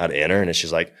 I'd enter, and it's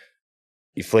just like,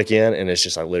 you flick in, and it's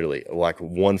just like literally like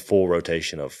one full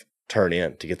rotation of turn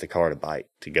in to get the car to bite,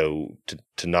 to go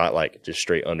to not like just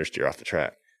straight understeer off the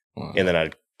track. Wow. And then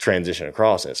I'd transition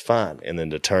across, and it's fine. And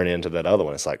then to turn into that other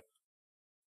one, it's like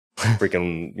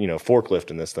freaking,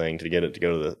 forklifting this thing to get it to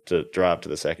go to drive to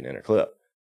the second inner clip.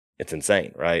 It's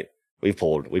insane, right? We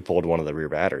pulled one of the rear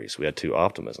batteries. We had two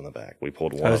Optimas in the back. We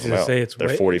pulled one of them out.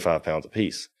 They're 45 pounds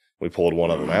apiece. We pulled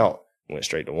one of them out, went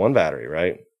straight to one battery,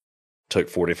 right? Took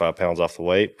 45 pounds off the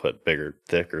weight, put bigger,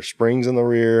 thicker springs in the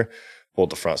rear,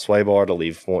 pulled the front sway bar to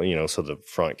leave, so the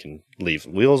front can leave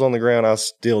wheels on the ground. I was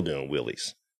still doing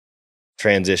wheelies.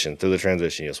 Through the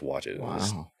transition, you just watch it.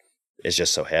 Wow. It's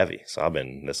just so heavy. So I've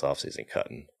been this offseason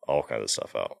cutting all kinds of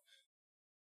stuff out.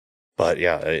 But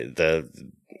yeah, the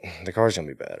car's gonna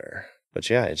be better. But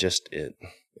yeah, it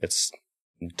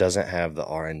doesn't have the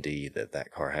R&D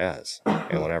that car has.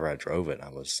 And whenever I drove it,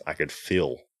 I could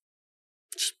feel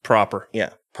just proper.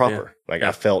 Yeah, proper. Yeah. Like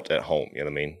I felt at home. You know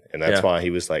what I mean? And that's why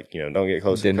he was like, don't get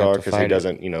close to the car, because he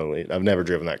doesn't. I've never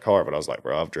driven that car, but I was like,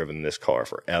 bro, I've driven this car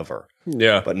forever.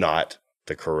 Yeah, but not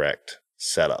the correct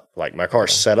setup. Like my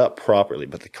car's set up properly,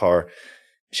 but the car,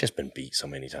 it's just been beat so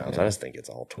many times. I just think it's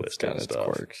all twisted and stuff.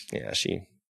 Quirks. Yeah,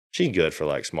 she's good for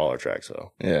like smaller tracks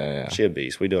though. Yeah. She a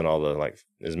beast. We doing all the like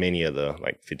as many of the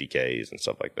like 50Ks and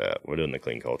stuff like that. We're doing the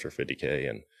Clean Culture 50K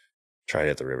and try to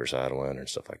hit the Riverside one and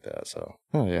stuff like that. So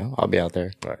yeah, I'll be out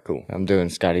there. All right, cool. I'm doing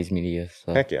Scotty's media.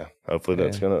 So. Heck yeah. Hopefully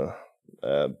that's gonna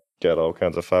got all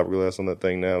kinds of fiberglass on that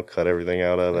thing now. Cut everything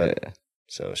out of it. Yeah.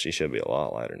 So she should be a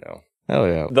lot lighter now. Oh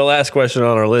yeah. The last question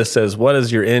on our list says, "What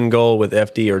is your end goal with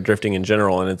FD or drifting in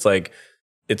general?" And it's like,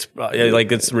 we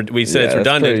said it's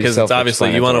redundant because it's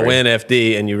obviously you want to win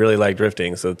FD and you really like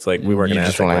drifting, so it's like we weren't going to.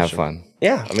 Just want to have fun.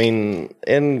 Yeah, I mean,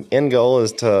 end goal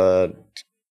is to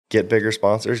get bigger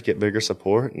sponsors, get bigger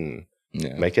support, and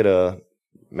make it a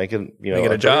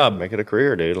job, make it a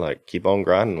career, dude. Like keep on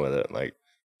grinding with it, like.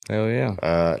 Hell yeah.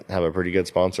 Have a pretty good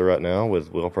sponsor right now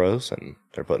with Wheel Pros, and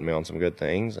they're putting me on some good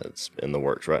things. It's in the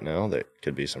works right now. That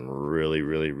could be some really,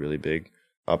 really, really big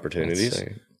opportunities.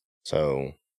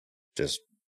 So just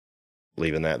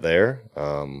leaving that there.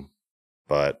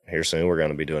 But here soon we're going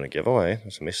to be doing a giveaway.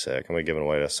 It's going to be sick. I'm going to be giving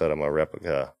away a set of my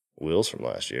replica wheels from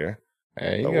last year.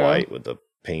 There you go. White with the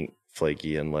pink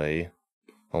flaky inlay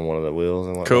on one of the wheels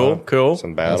and whatnot. Cool.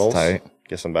 Some battles. That's tight.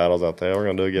 Get some battles out there. We're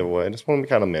going to do a giveaway. Just want to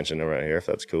kind of mention it right here if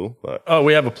that's cool. But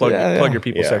we have a plug your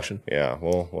people section. Yeah,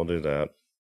 we'll do that.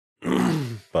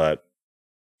 But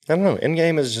I don't know. End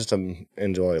game is just to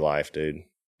enjoy life, dude.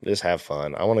 Just have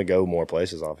fun. I want to go more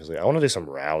places, obviously. I want to do some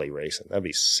rally racing. That'd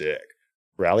be sick.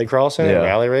 Rally crossing and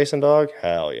rally racing, dog?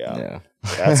 Hell yeah.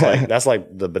 That's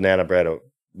like the banana bread at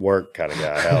work kind of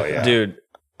guy. Hell yeah. Dude.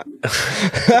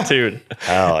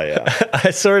 Hell yeah.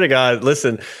 I swear to God,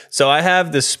 listen. So I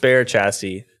have this spare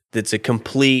chassis that's a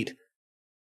complete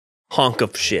hunk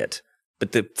of shit,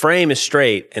 but the frame is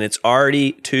straight and it's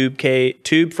already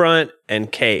tube front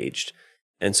and caged.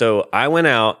 And so I went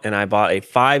out and I bought a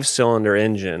 5-cylinder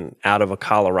engine out of a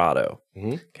Colorado.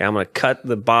 Mm-hmm. Okay, I'm going to cut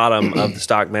the bottom of the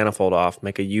stock manifold off,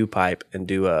 make a U-pipe, and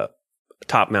do a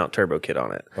top mount turbo kit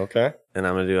on it. Okay. And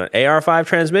I'm going to do an AR5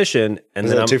 transmission. And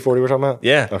is that 240 we're talking about?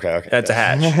 Yeah. Okay. That's a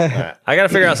hatch. Right. I got to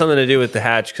figure out something to do with the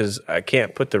hatch because I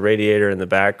can't put the radiator in the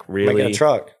back really. Make it a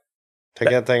truck.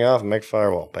 Take that thing off and make a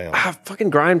firewall. Bam. Fucking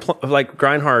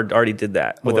Grindhard already did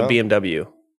that with a BMW.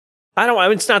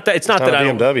 It's not that I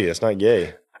don't. BMW. It's not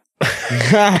gay.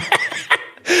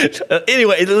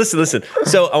 Anyway, listen.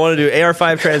 So I want to do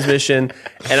AR5 transmission,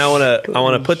 and I want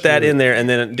to put that in there, and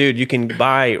then, dude, you can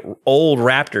buy old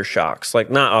Raptor shocks, like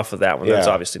not off of that one. That's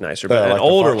obviously nicer, but an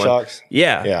older one. Shocks?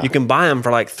 Yeah, you can buy them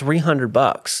for like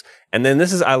 $300. And then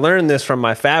I learned this from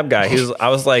my fab guy. I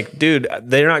was like, dude,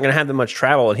 they're not going to have that much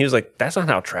travel. And he was like, that's not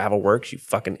how travel works, you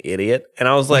fucking idiot. And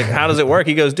I was like, how does it work?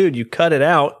 He goes, dude, you cut it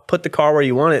out, put the car where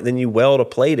you want it, then you weld a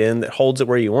plate in that holds it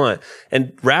where you want.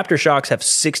 And Raptor shocks have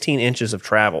 16 inches of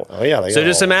travel. Oh, yeah. So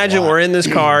just imagine we're in this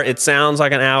car, it sounds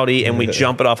like an Audi, and we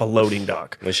jump it off a loading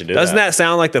dock. We should do Doesn't that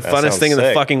sound like the funnest thing in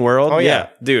the fucking world? Oh, yeah.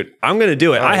 Dude, I'm going to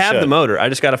do it. I have the motor. I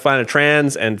just got to find a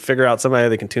trans and figure out somebody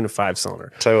that can tune a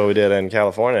 5-cylinder. Tell you what we did in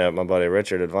California at my buddy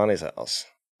Richard at Vonnie's house.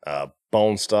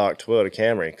 Bone stock Toyota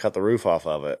Camry, cut the roof off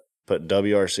of it, put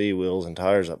WRC wheels and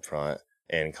tires up front,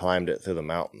 and climbed it through the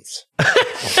mountains.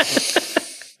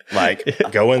 Like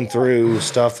going through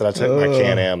stuff that I took my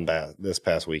Can-Am this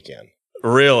past weekend.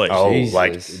 Really? Oh, Jesus.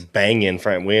 Like banging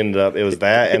front. We ended up, it was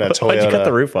that and a Toyota. Why'd you cut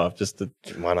the roof off?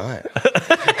 Why not?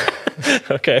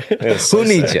 Okay. Who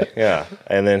needs you? Yeah.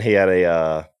 And then he had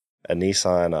a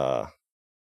Nissan,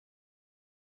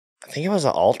 I think it was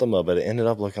an Altima, but it ended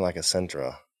up looking like a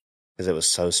Sentra because it was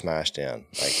so smashed in.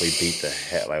 Like we beat the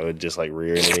head, like we would just like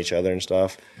rear into each other and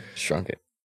stuff. Shrunk it.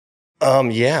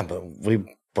 Yeah, but we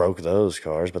broke those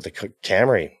cars, but the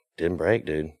Camry didn't break,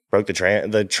 dude. Broke the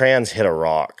trans. The trans hit a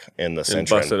rock in the Sentra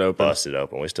and busted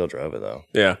open. We still drove it though.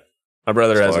 Yeah, my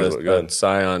brother has a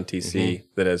Scion TC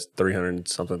that has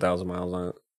 300-something thousand miles on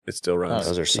it. It still runs.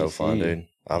 Those are so fun, dude.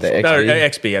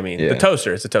 XB, I mean. Yeah. The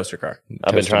toaster. It's a toaster car.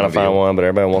 I've been trying to find one, but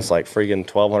everybody wants like freaking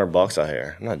 $1,200 out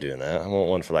here. I'm not doing that. I want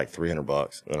one for like $300. And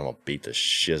then I'm going to beat the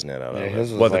shiznit out of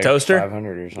it. What, the toaster?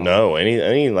 500 or something. No,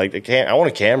 any like I want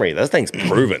a Camry. That thing's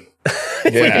proven.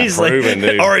 Yeah, he's proven,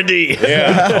 like, dude. R&D.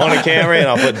 Yeah, I want a Camry and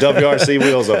I'll put WRC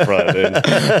wheels up front,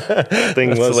 dude. Thing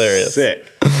was hilarious. Sick.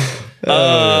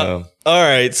 All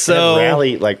right, so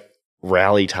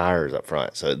rally tires up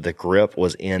front, so the grip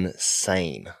was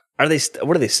insane.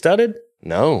 What are they studded?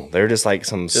 No, they're just like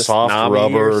some soft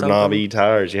rubber knobby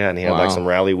tires. Yeah, and he had like some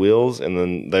rally wheels, and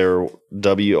then they're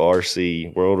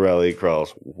WRC World Rally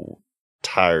Cross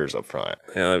tires up front.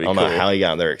 Yeah, that'd be I don't know how he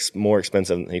got them. They're more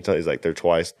expensive. He's like they're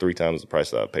 3 times the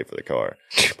price that I paid for the car,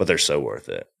 but they're so worth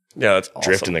it. Yeah, that's awesome.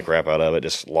 Drifting the crap out of it,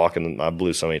 just locking. I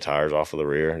blew so many tires off of the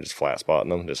rear and just flat spotting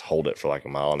them. Just hold it for like a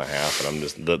mile and a half, and I'm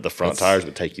just the front tires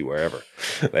would take you wherever.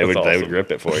 They would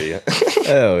grip it for you.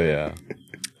 Hell yeah.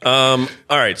 All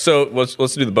right, so let's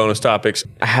do the bonus topics.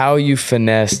 How you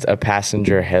finessed a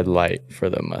passenger headlight for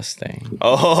the Mustang.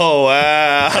 Oh,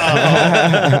 wow.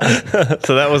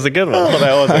 So that was a good one. Oh,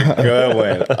 that was a good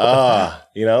one.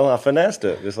 I finessed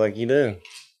it just like you do.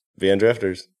 Being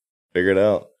drifters. Figure it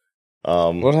out.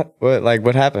 What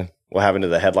happened? What happened to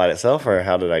the headlight itself, or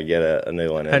how did I get a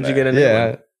new one in How'd you get a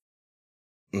new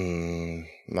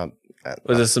one?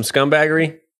 Was it some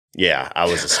scumbaggery? Yeah, I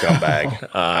was a scumbag. Okay.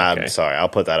 I'm sorry. I'll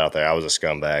put that out there. I was a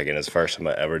scumbag, and it's the first time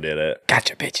I ever did it.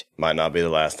 Gotcha, bitch. Might not be the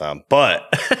last time,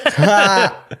 but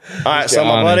all right. So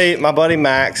my buddy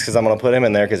Max, because I'm gonna put him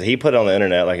in there because he put it on the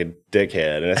internet like a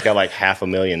dickhead, and it's got like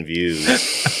 500,000 views.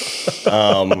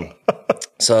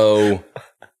 So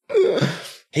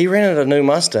he rented a new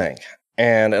Mustang,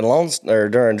 and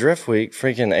during Drift Week,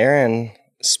 freaking Aaron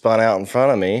spun out in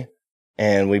front of me.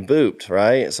 And we booped,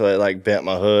 right? So it like bent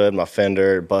my hood, my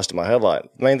fender, busted my headlight.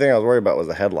 The main thing I was worried about was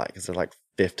the headlight because they're like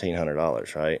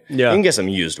 $1,500, right? Yeah. You can get some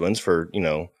used ones for,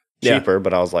 cheaper,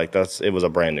 but I was like, it was a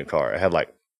brand new car. It had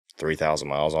like 3,000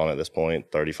 miles on it at this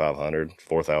point, 3,500,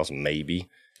 4,000 maybe.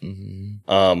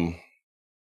 Mm-hmm.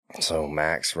 So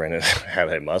Max had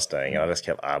a Mustang, and I just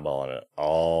kept eyeballing it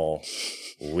all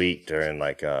week during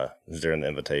the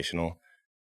Invitational.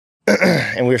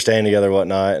 And we were staying together and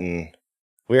whatnot, and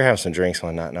we were having some drinks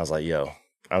one night, and I was like, yo,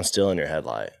 I'm still in your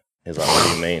headlight. He's like, what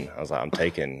do you mean? I was like, I'm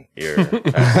taking your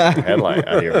headlight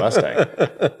out of your Mustang.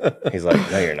 He's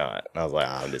like, no, you're not. And I was like,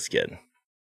 I'm just kidding.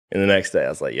 And the next day, I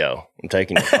was like, yo, I'm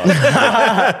taking your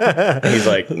Mustang. He's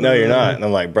like, no, you're not. And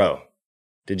I'm like, bro,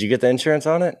 did you get the insurance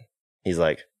on it? He's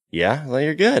like, yeah. I was like,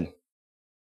 you're good.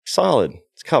 Solid.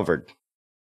 It's covered.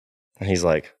 And he's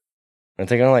like, aren't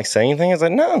they going to say anything? I was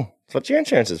like, no, that's what your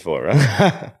insurance is for,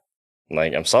 right?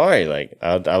 Like, I'm sorry. Like,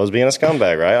 I was being a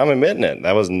scumbag, right? I'm admitting it.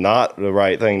 That was not the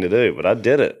right thing to do, but I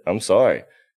did it. I'm sorry.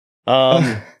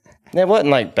 It wasn't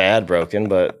like bad broken,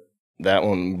 but that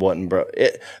one wasn't broke.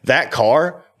 That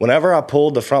car, whenever I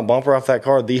pulled the front bumper off that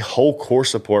car, the whole core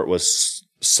support was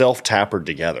self-tappered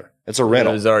together. It's a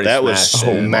rental. That was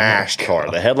smashed car.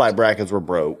 The headlight brackets were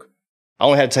broke. I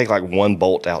only had to take like one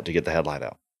bolt out to get the headlight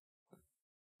out.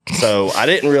 So I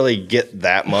didn't really get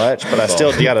that much, but I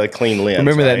still got a clean lens.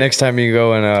 Remember that right? next time you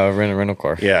go and rent a rental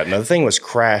car. Yeah, no, the thing was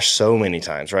crashed so many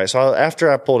times, right? So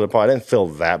after I pulled it apart, I didn't feel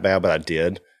that bad, but I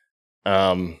did.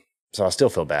 So I still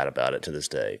feel bad about it to this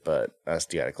day, but I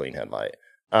still got a clean headlight.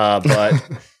 But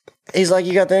he's like,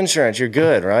 you got the insurance, you're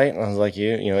good, right? And I was like,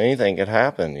 you know, anything could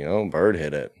happen. You know, bird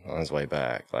hit it on his way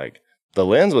back. Like the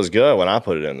lens was good when I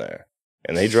put it in there,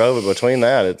 and they drove it between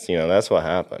that. It's, you know, that's what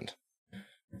happened.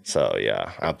 So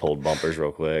yeah, I pulled bumpers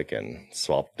real quick and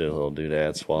did a little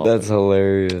doodad swap. That's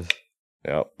hilarious.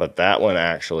 Yeah, but that one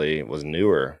actually was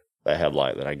newer, that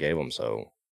headlight that I gave them.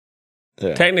 So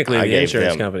Yeah. Technically, I the gave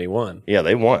insurance them- company won. yeah,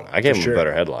 they won. I gave them sure. a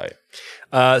better headlight.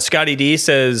 Scotty D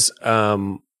says,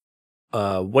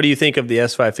 what do you think of the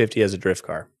S550 as a drift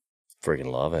car?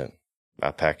 Freaking love it.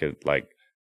 I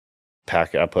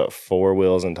I put 4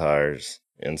 wheels and tires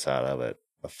inside of it.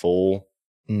 A full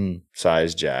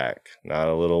size jack, not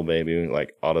a little baby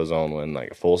like AutoZone one,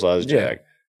 like a full size jack,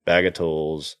 bag of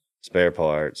tools, spare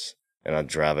parts, and I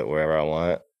drive it wherever I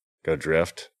want. Go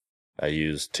drift. I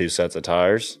use 2 sets of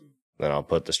tires. Then I'll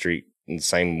put the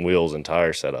same wheels and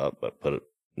tires set up, but as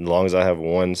long as I have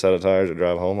 1 set of tires to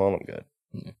drive home on, I'm good.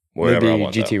 Wherever Maybe I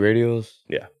want. GT radials.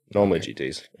 Yeah, normally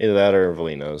GTs. Either that or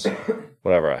Valinos,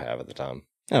 whatever I have at the time.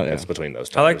 Oh yeah. It's between those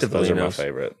two. I like the Those are my Valinos.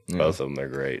 favorite. Yeah. Both of them are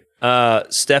great.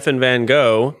 Stefan Van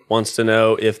Gogh wants to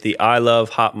know if the I Love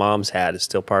Hot Moms hat is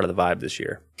still part of the vibe this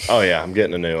year. Oh yeah, I'm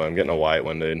getting a new one. I'm getting a white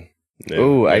one, dude.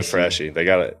 Ooh, I see. freshie. They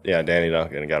got it. Yeah, Danny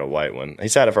Duncan got a white one.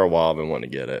 He's had it for a while. I've been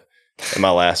wanting to get it. And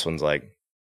my last one's like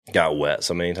got wet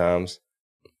so many times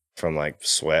from like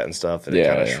sweat and stuff that it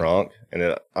kind of shrunk. And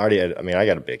it already had, I mean, I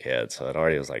got a big head, so it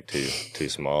already was like too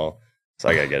small. So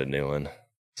I got to get a new one.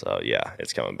 So yeah,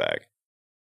 it's coming back.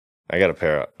 I got a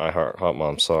pair of I Heart Hot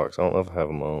Mom socks. I don't know if I have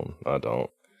them on. I don't.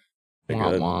 They're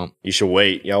good. Womp. You should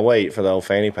wait. Y'all wait for the old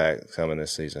fanny pack that's coming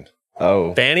this season.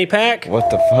 Oh. Fanny pack? What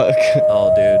the fuck?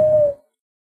 Oh, dude.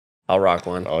 I'll rock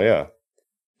one. Oh yeah.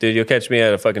 Dude, you'll catch me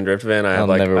at a fucking drift event. I have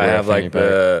I'll never wear a fanny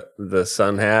the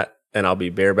sun hat, and I'll be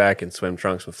bareback in swim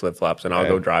trunks with flip flops, and I'll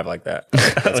go drive like that.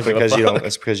 That's because you don't.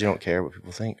 It's because you don't care what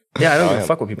people think. Yeah, I don't That's give how a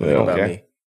fuck what people They think don't about care. me.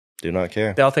 Do not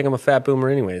care. They all think I'm a fat boomer,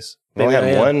 anyways. I only Maybe I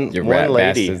had am. You one rat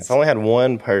lady. bastards. I only had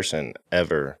one person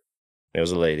ever. It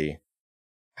was a lady.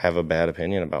 Have a bad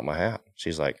opinion about my hat.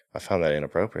 She's like, I found that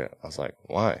inappropriate. I was like,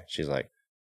 why? She's like,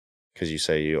 because you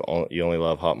say you only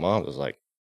love hot moms. I was like,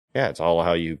 yeah, it's all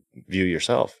how you view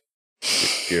yourself.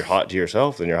 If you're hot to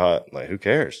yourself, then you're hot. Like, who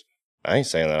cares? I ain't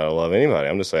saying that I love anybody.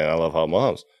 I'm just saying I love hot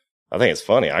moms. I think it's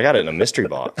funny. I got it in a mystery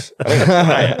box. I think it's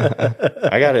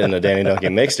riot. I got it in a Danny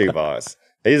Duncan mystery box.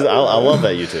 I love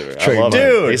that YouTuber. I love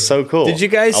him. He's so cool. Did you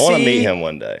guys I want to see- meet him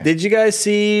one day. Did you guys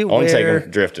see I want to take where...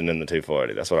 him drifting in the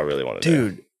 240. That's what I really want to do.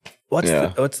 Dude,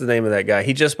 what's the name of that guy?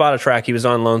 He just bought a track. He was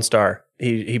on Lone Star.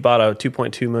 He bought a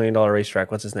 $2.2 million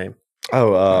racetrack. What's his name?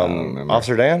 Oh, remember.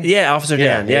 Officer Dan? Yeah, Officer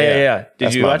Dan. Yeah.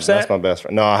 Did you watch that? That's my best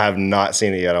friend. No, I have not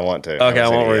seen it yet. I want to. Okay, I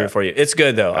won't ruin it for you. It's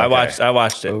good though. I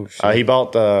watched it. Oh, shit. He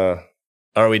bought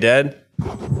Are we dead?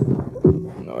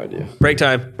 No idea. Break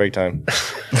time. break time.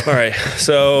 All right.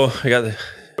 So I got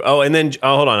and then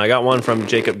hold on. I got one from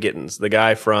Jacob Gittens, the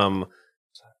guy from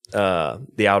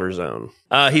the Outer Zone.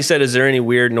 He said, "Is there any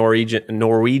weird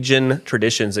Norwegian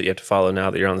traditions that you have to follow now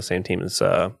that you're on the same team as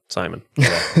Simon?"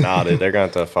 Nah, dude, they're going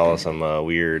to have to follow some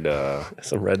weird,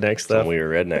 Some redneck some stuff. weird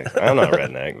redneck. I'm not a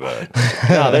redneck, but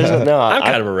no, there's no. I'm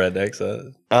kind of a redneck,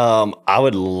 so I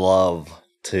would love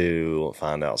to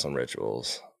find out some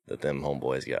rituals that them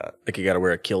homeboys got. like you got to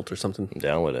wear a kilt or something. I'm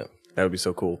down with it. That would be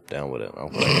so cool. Down with it. I'll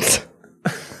play it.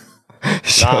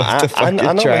 I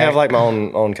know we have like my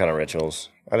own kind of rituals.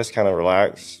 I just kind of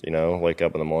relax, wake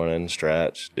up in the morning,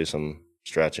 stretch, do some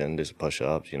stretching, do some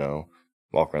push-ups,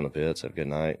 walk around the pits, have a good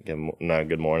night, give them a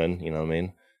good morning, you know what I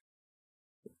mean?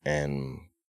 And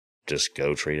just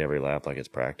go treat every lap like it's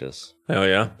practice. Oh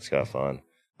yeah. It's got fun.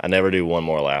 I never do one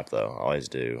more lap though. I always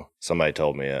do. Somebody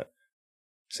told me it.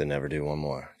 He said never do one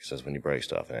more. He says when you break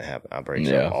stuff, and it happens. I break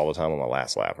stuff all the time on my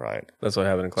last lap, right? That's what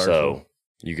happened in Clarksville. So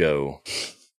you go.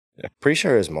 Pretty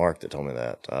sure it was Mark that told me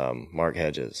that. Mark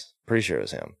Hedges. Pretty sure it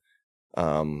was him.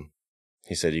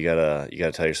 He said you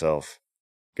gotta tell yourself,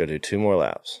 go do 2 more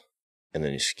laps, and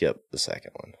then you skip the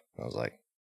second one. I was like,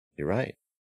 you're right.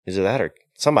 Is it that or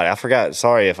somebody? I forgot.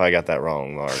 Sorry if I got that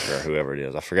wrong, Mark, or whoever it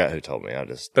is. I forgot who told me.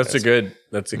 That's a good.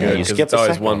 You Because skip it's the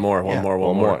always second one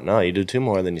more. No, you do 2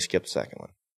 more, then you skip the second one.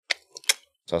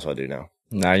 So that's what I do now.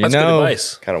 Now you That's good know.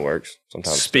 advice. Kind of works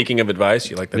sometimes. Speaking of advice,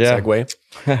 you like that Yeah.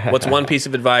 segue? What's one piece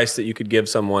of advice that you could give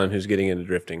someone who's getting into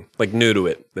drifting, like new to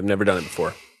it? They've never done it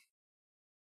before.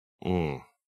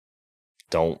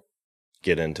 Don't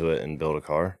get into it and build a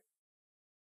car.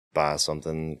 buy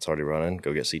something that's already running,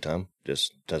 go get seat time.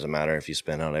 Just doesn't matter if you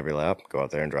spin out every lap. Go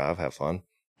out there and drive, have fun.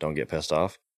 Don't get pissed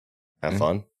off. Have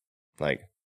fun. Like,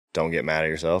 don't get mad at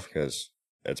yourself because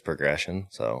it's progression.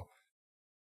 So,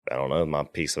 I don't know. My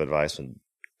piece of advice would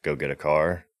go get a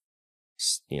car.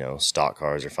 You know, stock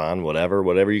cars are fine.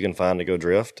 Whatever you can find to go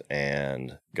drift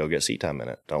and go get seat time in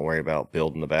it. Don't worry about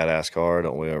building the badass car.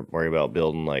 Don't worry about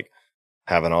building, like,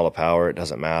 having all the power. It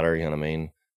doesn't matter. You know what I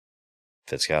mean?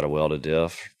 If it's got a welded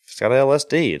diff, if it's got an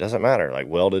LSD, it doesn't matter. Like,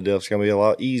 welded diff's going to be a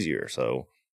lot easier. So,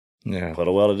 put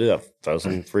a welded diff. Throw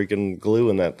some freaking glue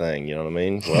in that thing. You know what I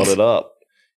mean? Weld it up.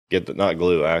 Not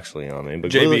glue, actually. You know what I mean?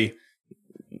 But JB.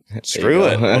 Screw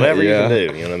it. Whatever you can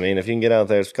do. You know what I mean? If you can get out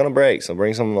there, it's going to break. So,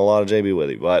 bring a lot of JB with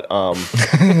you. But,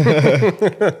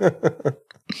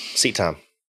 seat time.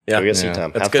 Yeah. Go get seat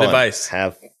time. That's have good fun. advice.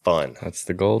 Have fun. That's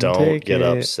the goal. Don't get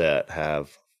upset.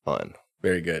 Have fun.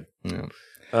 Very good. Yeah.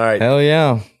 All right. Hell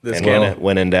yeah.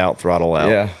 When in doubt, throttle out.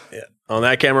 Yeah. On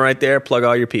that camera right there, plug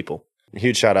all your people.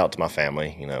 Huge shout out to my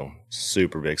family. You know,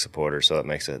 super big supporter. So it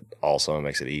makes it awesome. It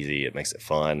makes it easy. It makes it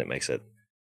fun. It makes it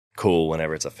cool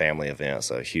whenever it's a family event.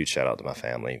 So huge shout out to my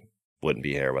family. Wouldn't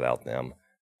be here without them.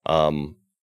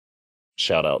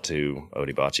 Shout out to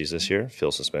Odie Bakshis this year.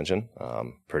 Fuel suspension.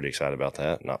 Pretty excited about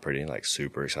that. Not pretty, like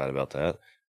super excited about that.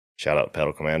 Shout out to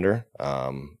Pedal Commander.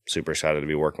 Super excited to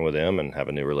be working with them and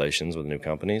having new relations with new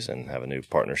companies and having new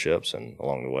partnerships and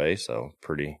along the way. So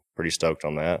pretty stoked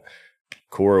on that.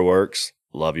 Cora Works.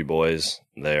 Love you boys.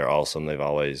 They're awesome. They've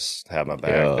always had my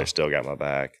back. Yeah. They still got my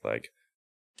back. Like,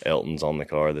 Elton's on the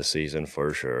car this season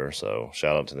for sure. So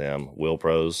shout out to them. Wheel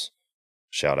Pros.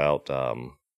 Shout out.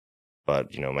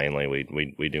 But, you know, mainly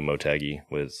we do Motegi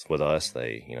with us.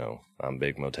 They, you know, I'm a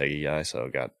big Motegi guy, so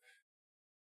got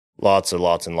lots and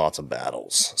lots of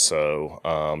battles.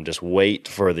 So just wait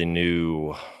for the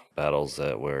new battles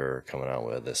that we're coming out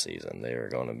with this season. They are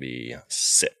going to be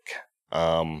sick.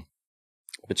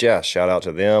 But yeah, shout out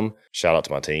to them. Shout out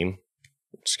to my team,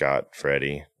 Scott,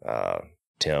 Freddie,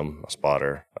 Tim, my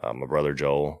spotter, my brother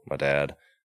Joel, my dad.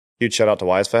 Huge shout out to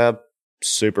WiseFab.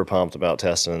 Super pumped about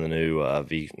testing the new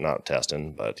not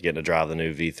testing, but getting to drive the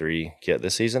new V3 kit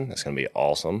this season. It's going to be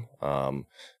awesome.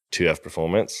 2F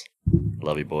Performance.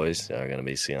 Love you boys. You're going to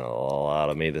be seeing a lot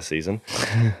of me this season.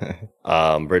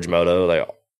 Bridge Moto, they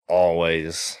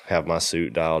always have my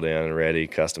suit dialed in and ready,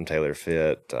 custom tailor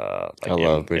fit. I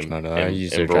love Bridge Moto. I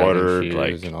use their embroidered,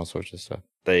 driving shoes and all sorts of stuff.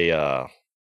 They I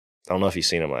don't know if you've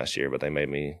seen them last year, but they made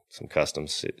me some custom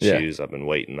shoes. I've been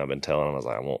waiting. I've been telling them, I was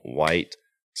like, I want white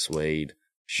suede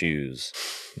shoes.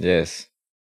 Yes.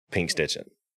 Pink stitching.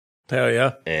 Hell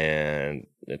yeah. And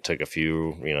it took a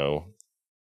few, you know,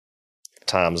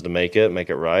 times to make it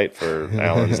right for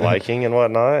Alan's liking and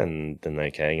whatnot. And then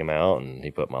they hang him out and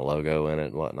he put my logo in it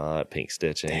and whatnot. Pink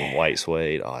stitching, white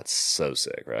suede. Oh, it's so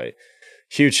sick, right?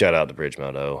 Huge shout out to Bridge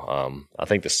Moto. I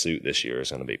think the suit this year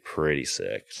is going to be pretty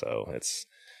sick. So it's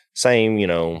same, you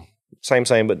know,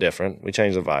 same, but different. We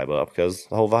changed the vibe up because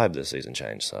the whole vibe this season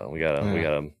changed. So we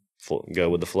gotta go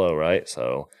with the flow, right?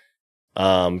 So,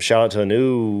 shout out to a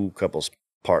new couple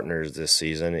partners this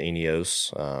season,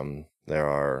 Ineos. They're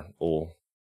our oil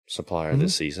supplier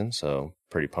this season, so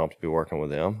pretty pumped to be working with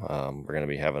them. We're going to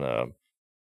be having a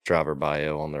driver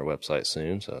bio on their website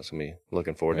soon, so it's going to be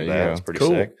looking forward to that. It's pretty cool.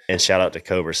 sick. And shout out to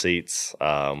Cobra Seats.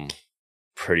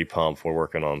 Pretty pumped. We're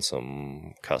working on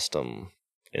some custom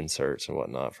inserts and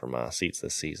whatnot for my seats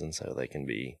this season, so they can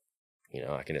be, you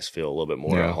know, I can just feel a little bit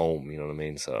more at home, you know what I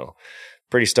mean? So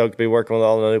pretty stoked to be working with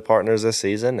all the new partners this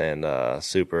season, and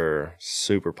super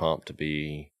pumped to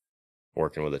be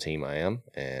working with the team I am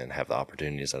and have the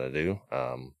opportunities that I do.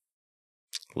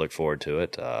 Look forward to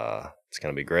it. It's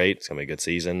going to be great. It's going to be a good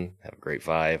season. Have a great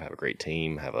vibe, have a great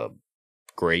team, have a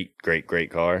great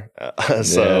car.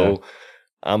 So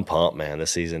I'm pumped, man. This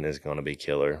season is going to be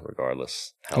killer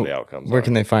regardless how the outcomes Where are.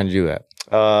 can they find you at?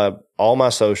 All my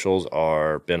socials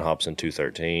are Ben Hobson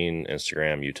 213,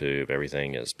 Instagram, YouTube,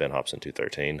 everything is Ben Hobson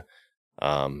 213.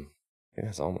 Yeah,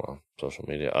 that's all my social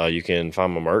media. You can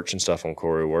find my merch and stuff on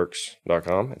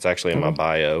CoreyWorks.com. It's actually in my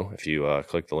bio. If you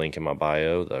click the link in my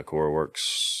bio, the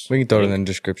CoreyWorks. We can throw it in the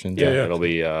description. Yeah, it'll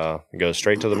be go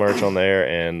straight to the merch on there,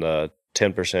 and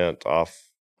 10% off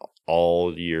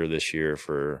all year this year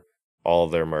for all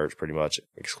of their merch, pretty much,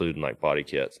 excluding like body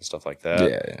kits and stuff like that.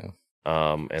 Yeah.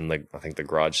 And I think the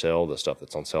garage sale, the stuff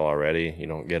that's on sale already, you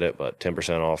don't get it, but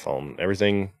 10% off on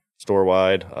everything store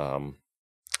wide.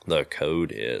 The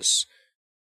code is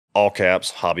all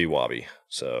caps, Hobby Wobby.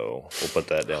 So we'll put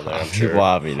that down there. I'm sure.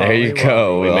 Wobby. There you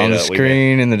go. On the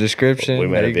screen in the description. We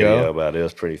made a video about it. It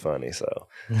was pretty funny. So,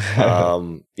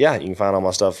 yeah, you can find all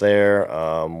my stuff there.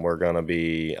 We're gonna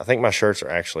be. I think my shirts are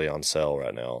actually on sale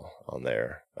right now on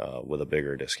there with a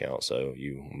bigger discount. So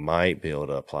you might be able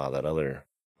to apply that other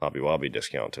Hobby Wobby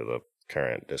discount to the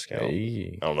current discount.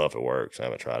 Hey. I don't know if it works. I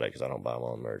haven't tried it because I don't buy my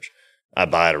own merch. I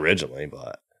buy it originally,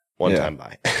 but. One time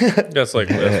buy. that's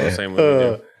the same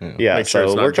way we do. Yeah,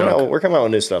 so we're coming out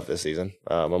with new stuff this season.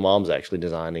 My mom's actually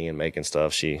designing and making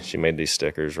stuff. She made these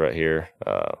stickers right here,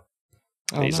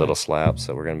 these little slaps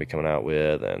that we're going to be coming out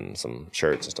with, and some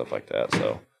shirts and stuff like that.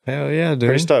 So hell yeah, dude!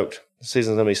 Pretty stoked. The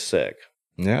season's gonna be sick.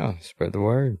 Yeah, spread the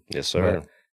word. Yes, sir.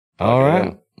 All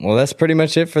right. Well, that's pretty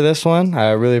much it for this one.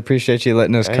 I really appreciate you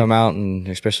letting us come out and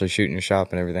especially shooting your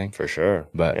shop and everything. For sure.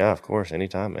 But yeah, of course,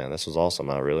 anytime, man. This was awesome.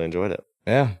 I really enjoyed it.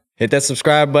 Yeah. Hit that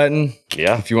subscribe button.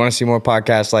 Yeah. If you want to see more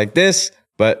podcasts like this.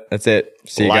 But that's it.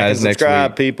 See you guys next week.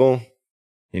 Subscribe, people.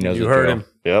 He knows you heard him.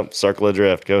 Yep. Circle of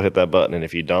Drift. Go hit that button. And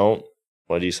if you don't,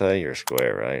 what do you say? You're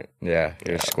square, right? Yeah.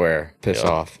 You're square. Piss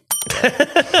off.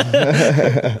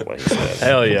 What he said.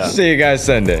 Hell yeah. See you guys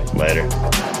Sunday. Later.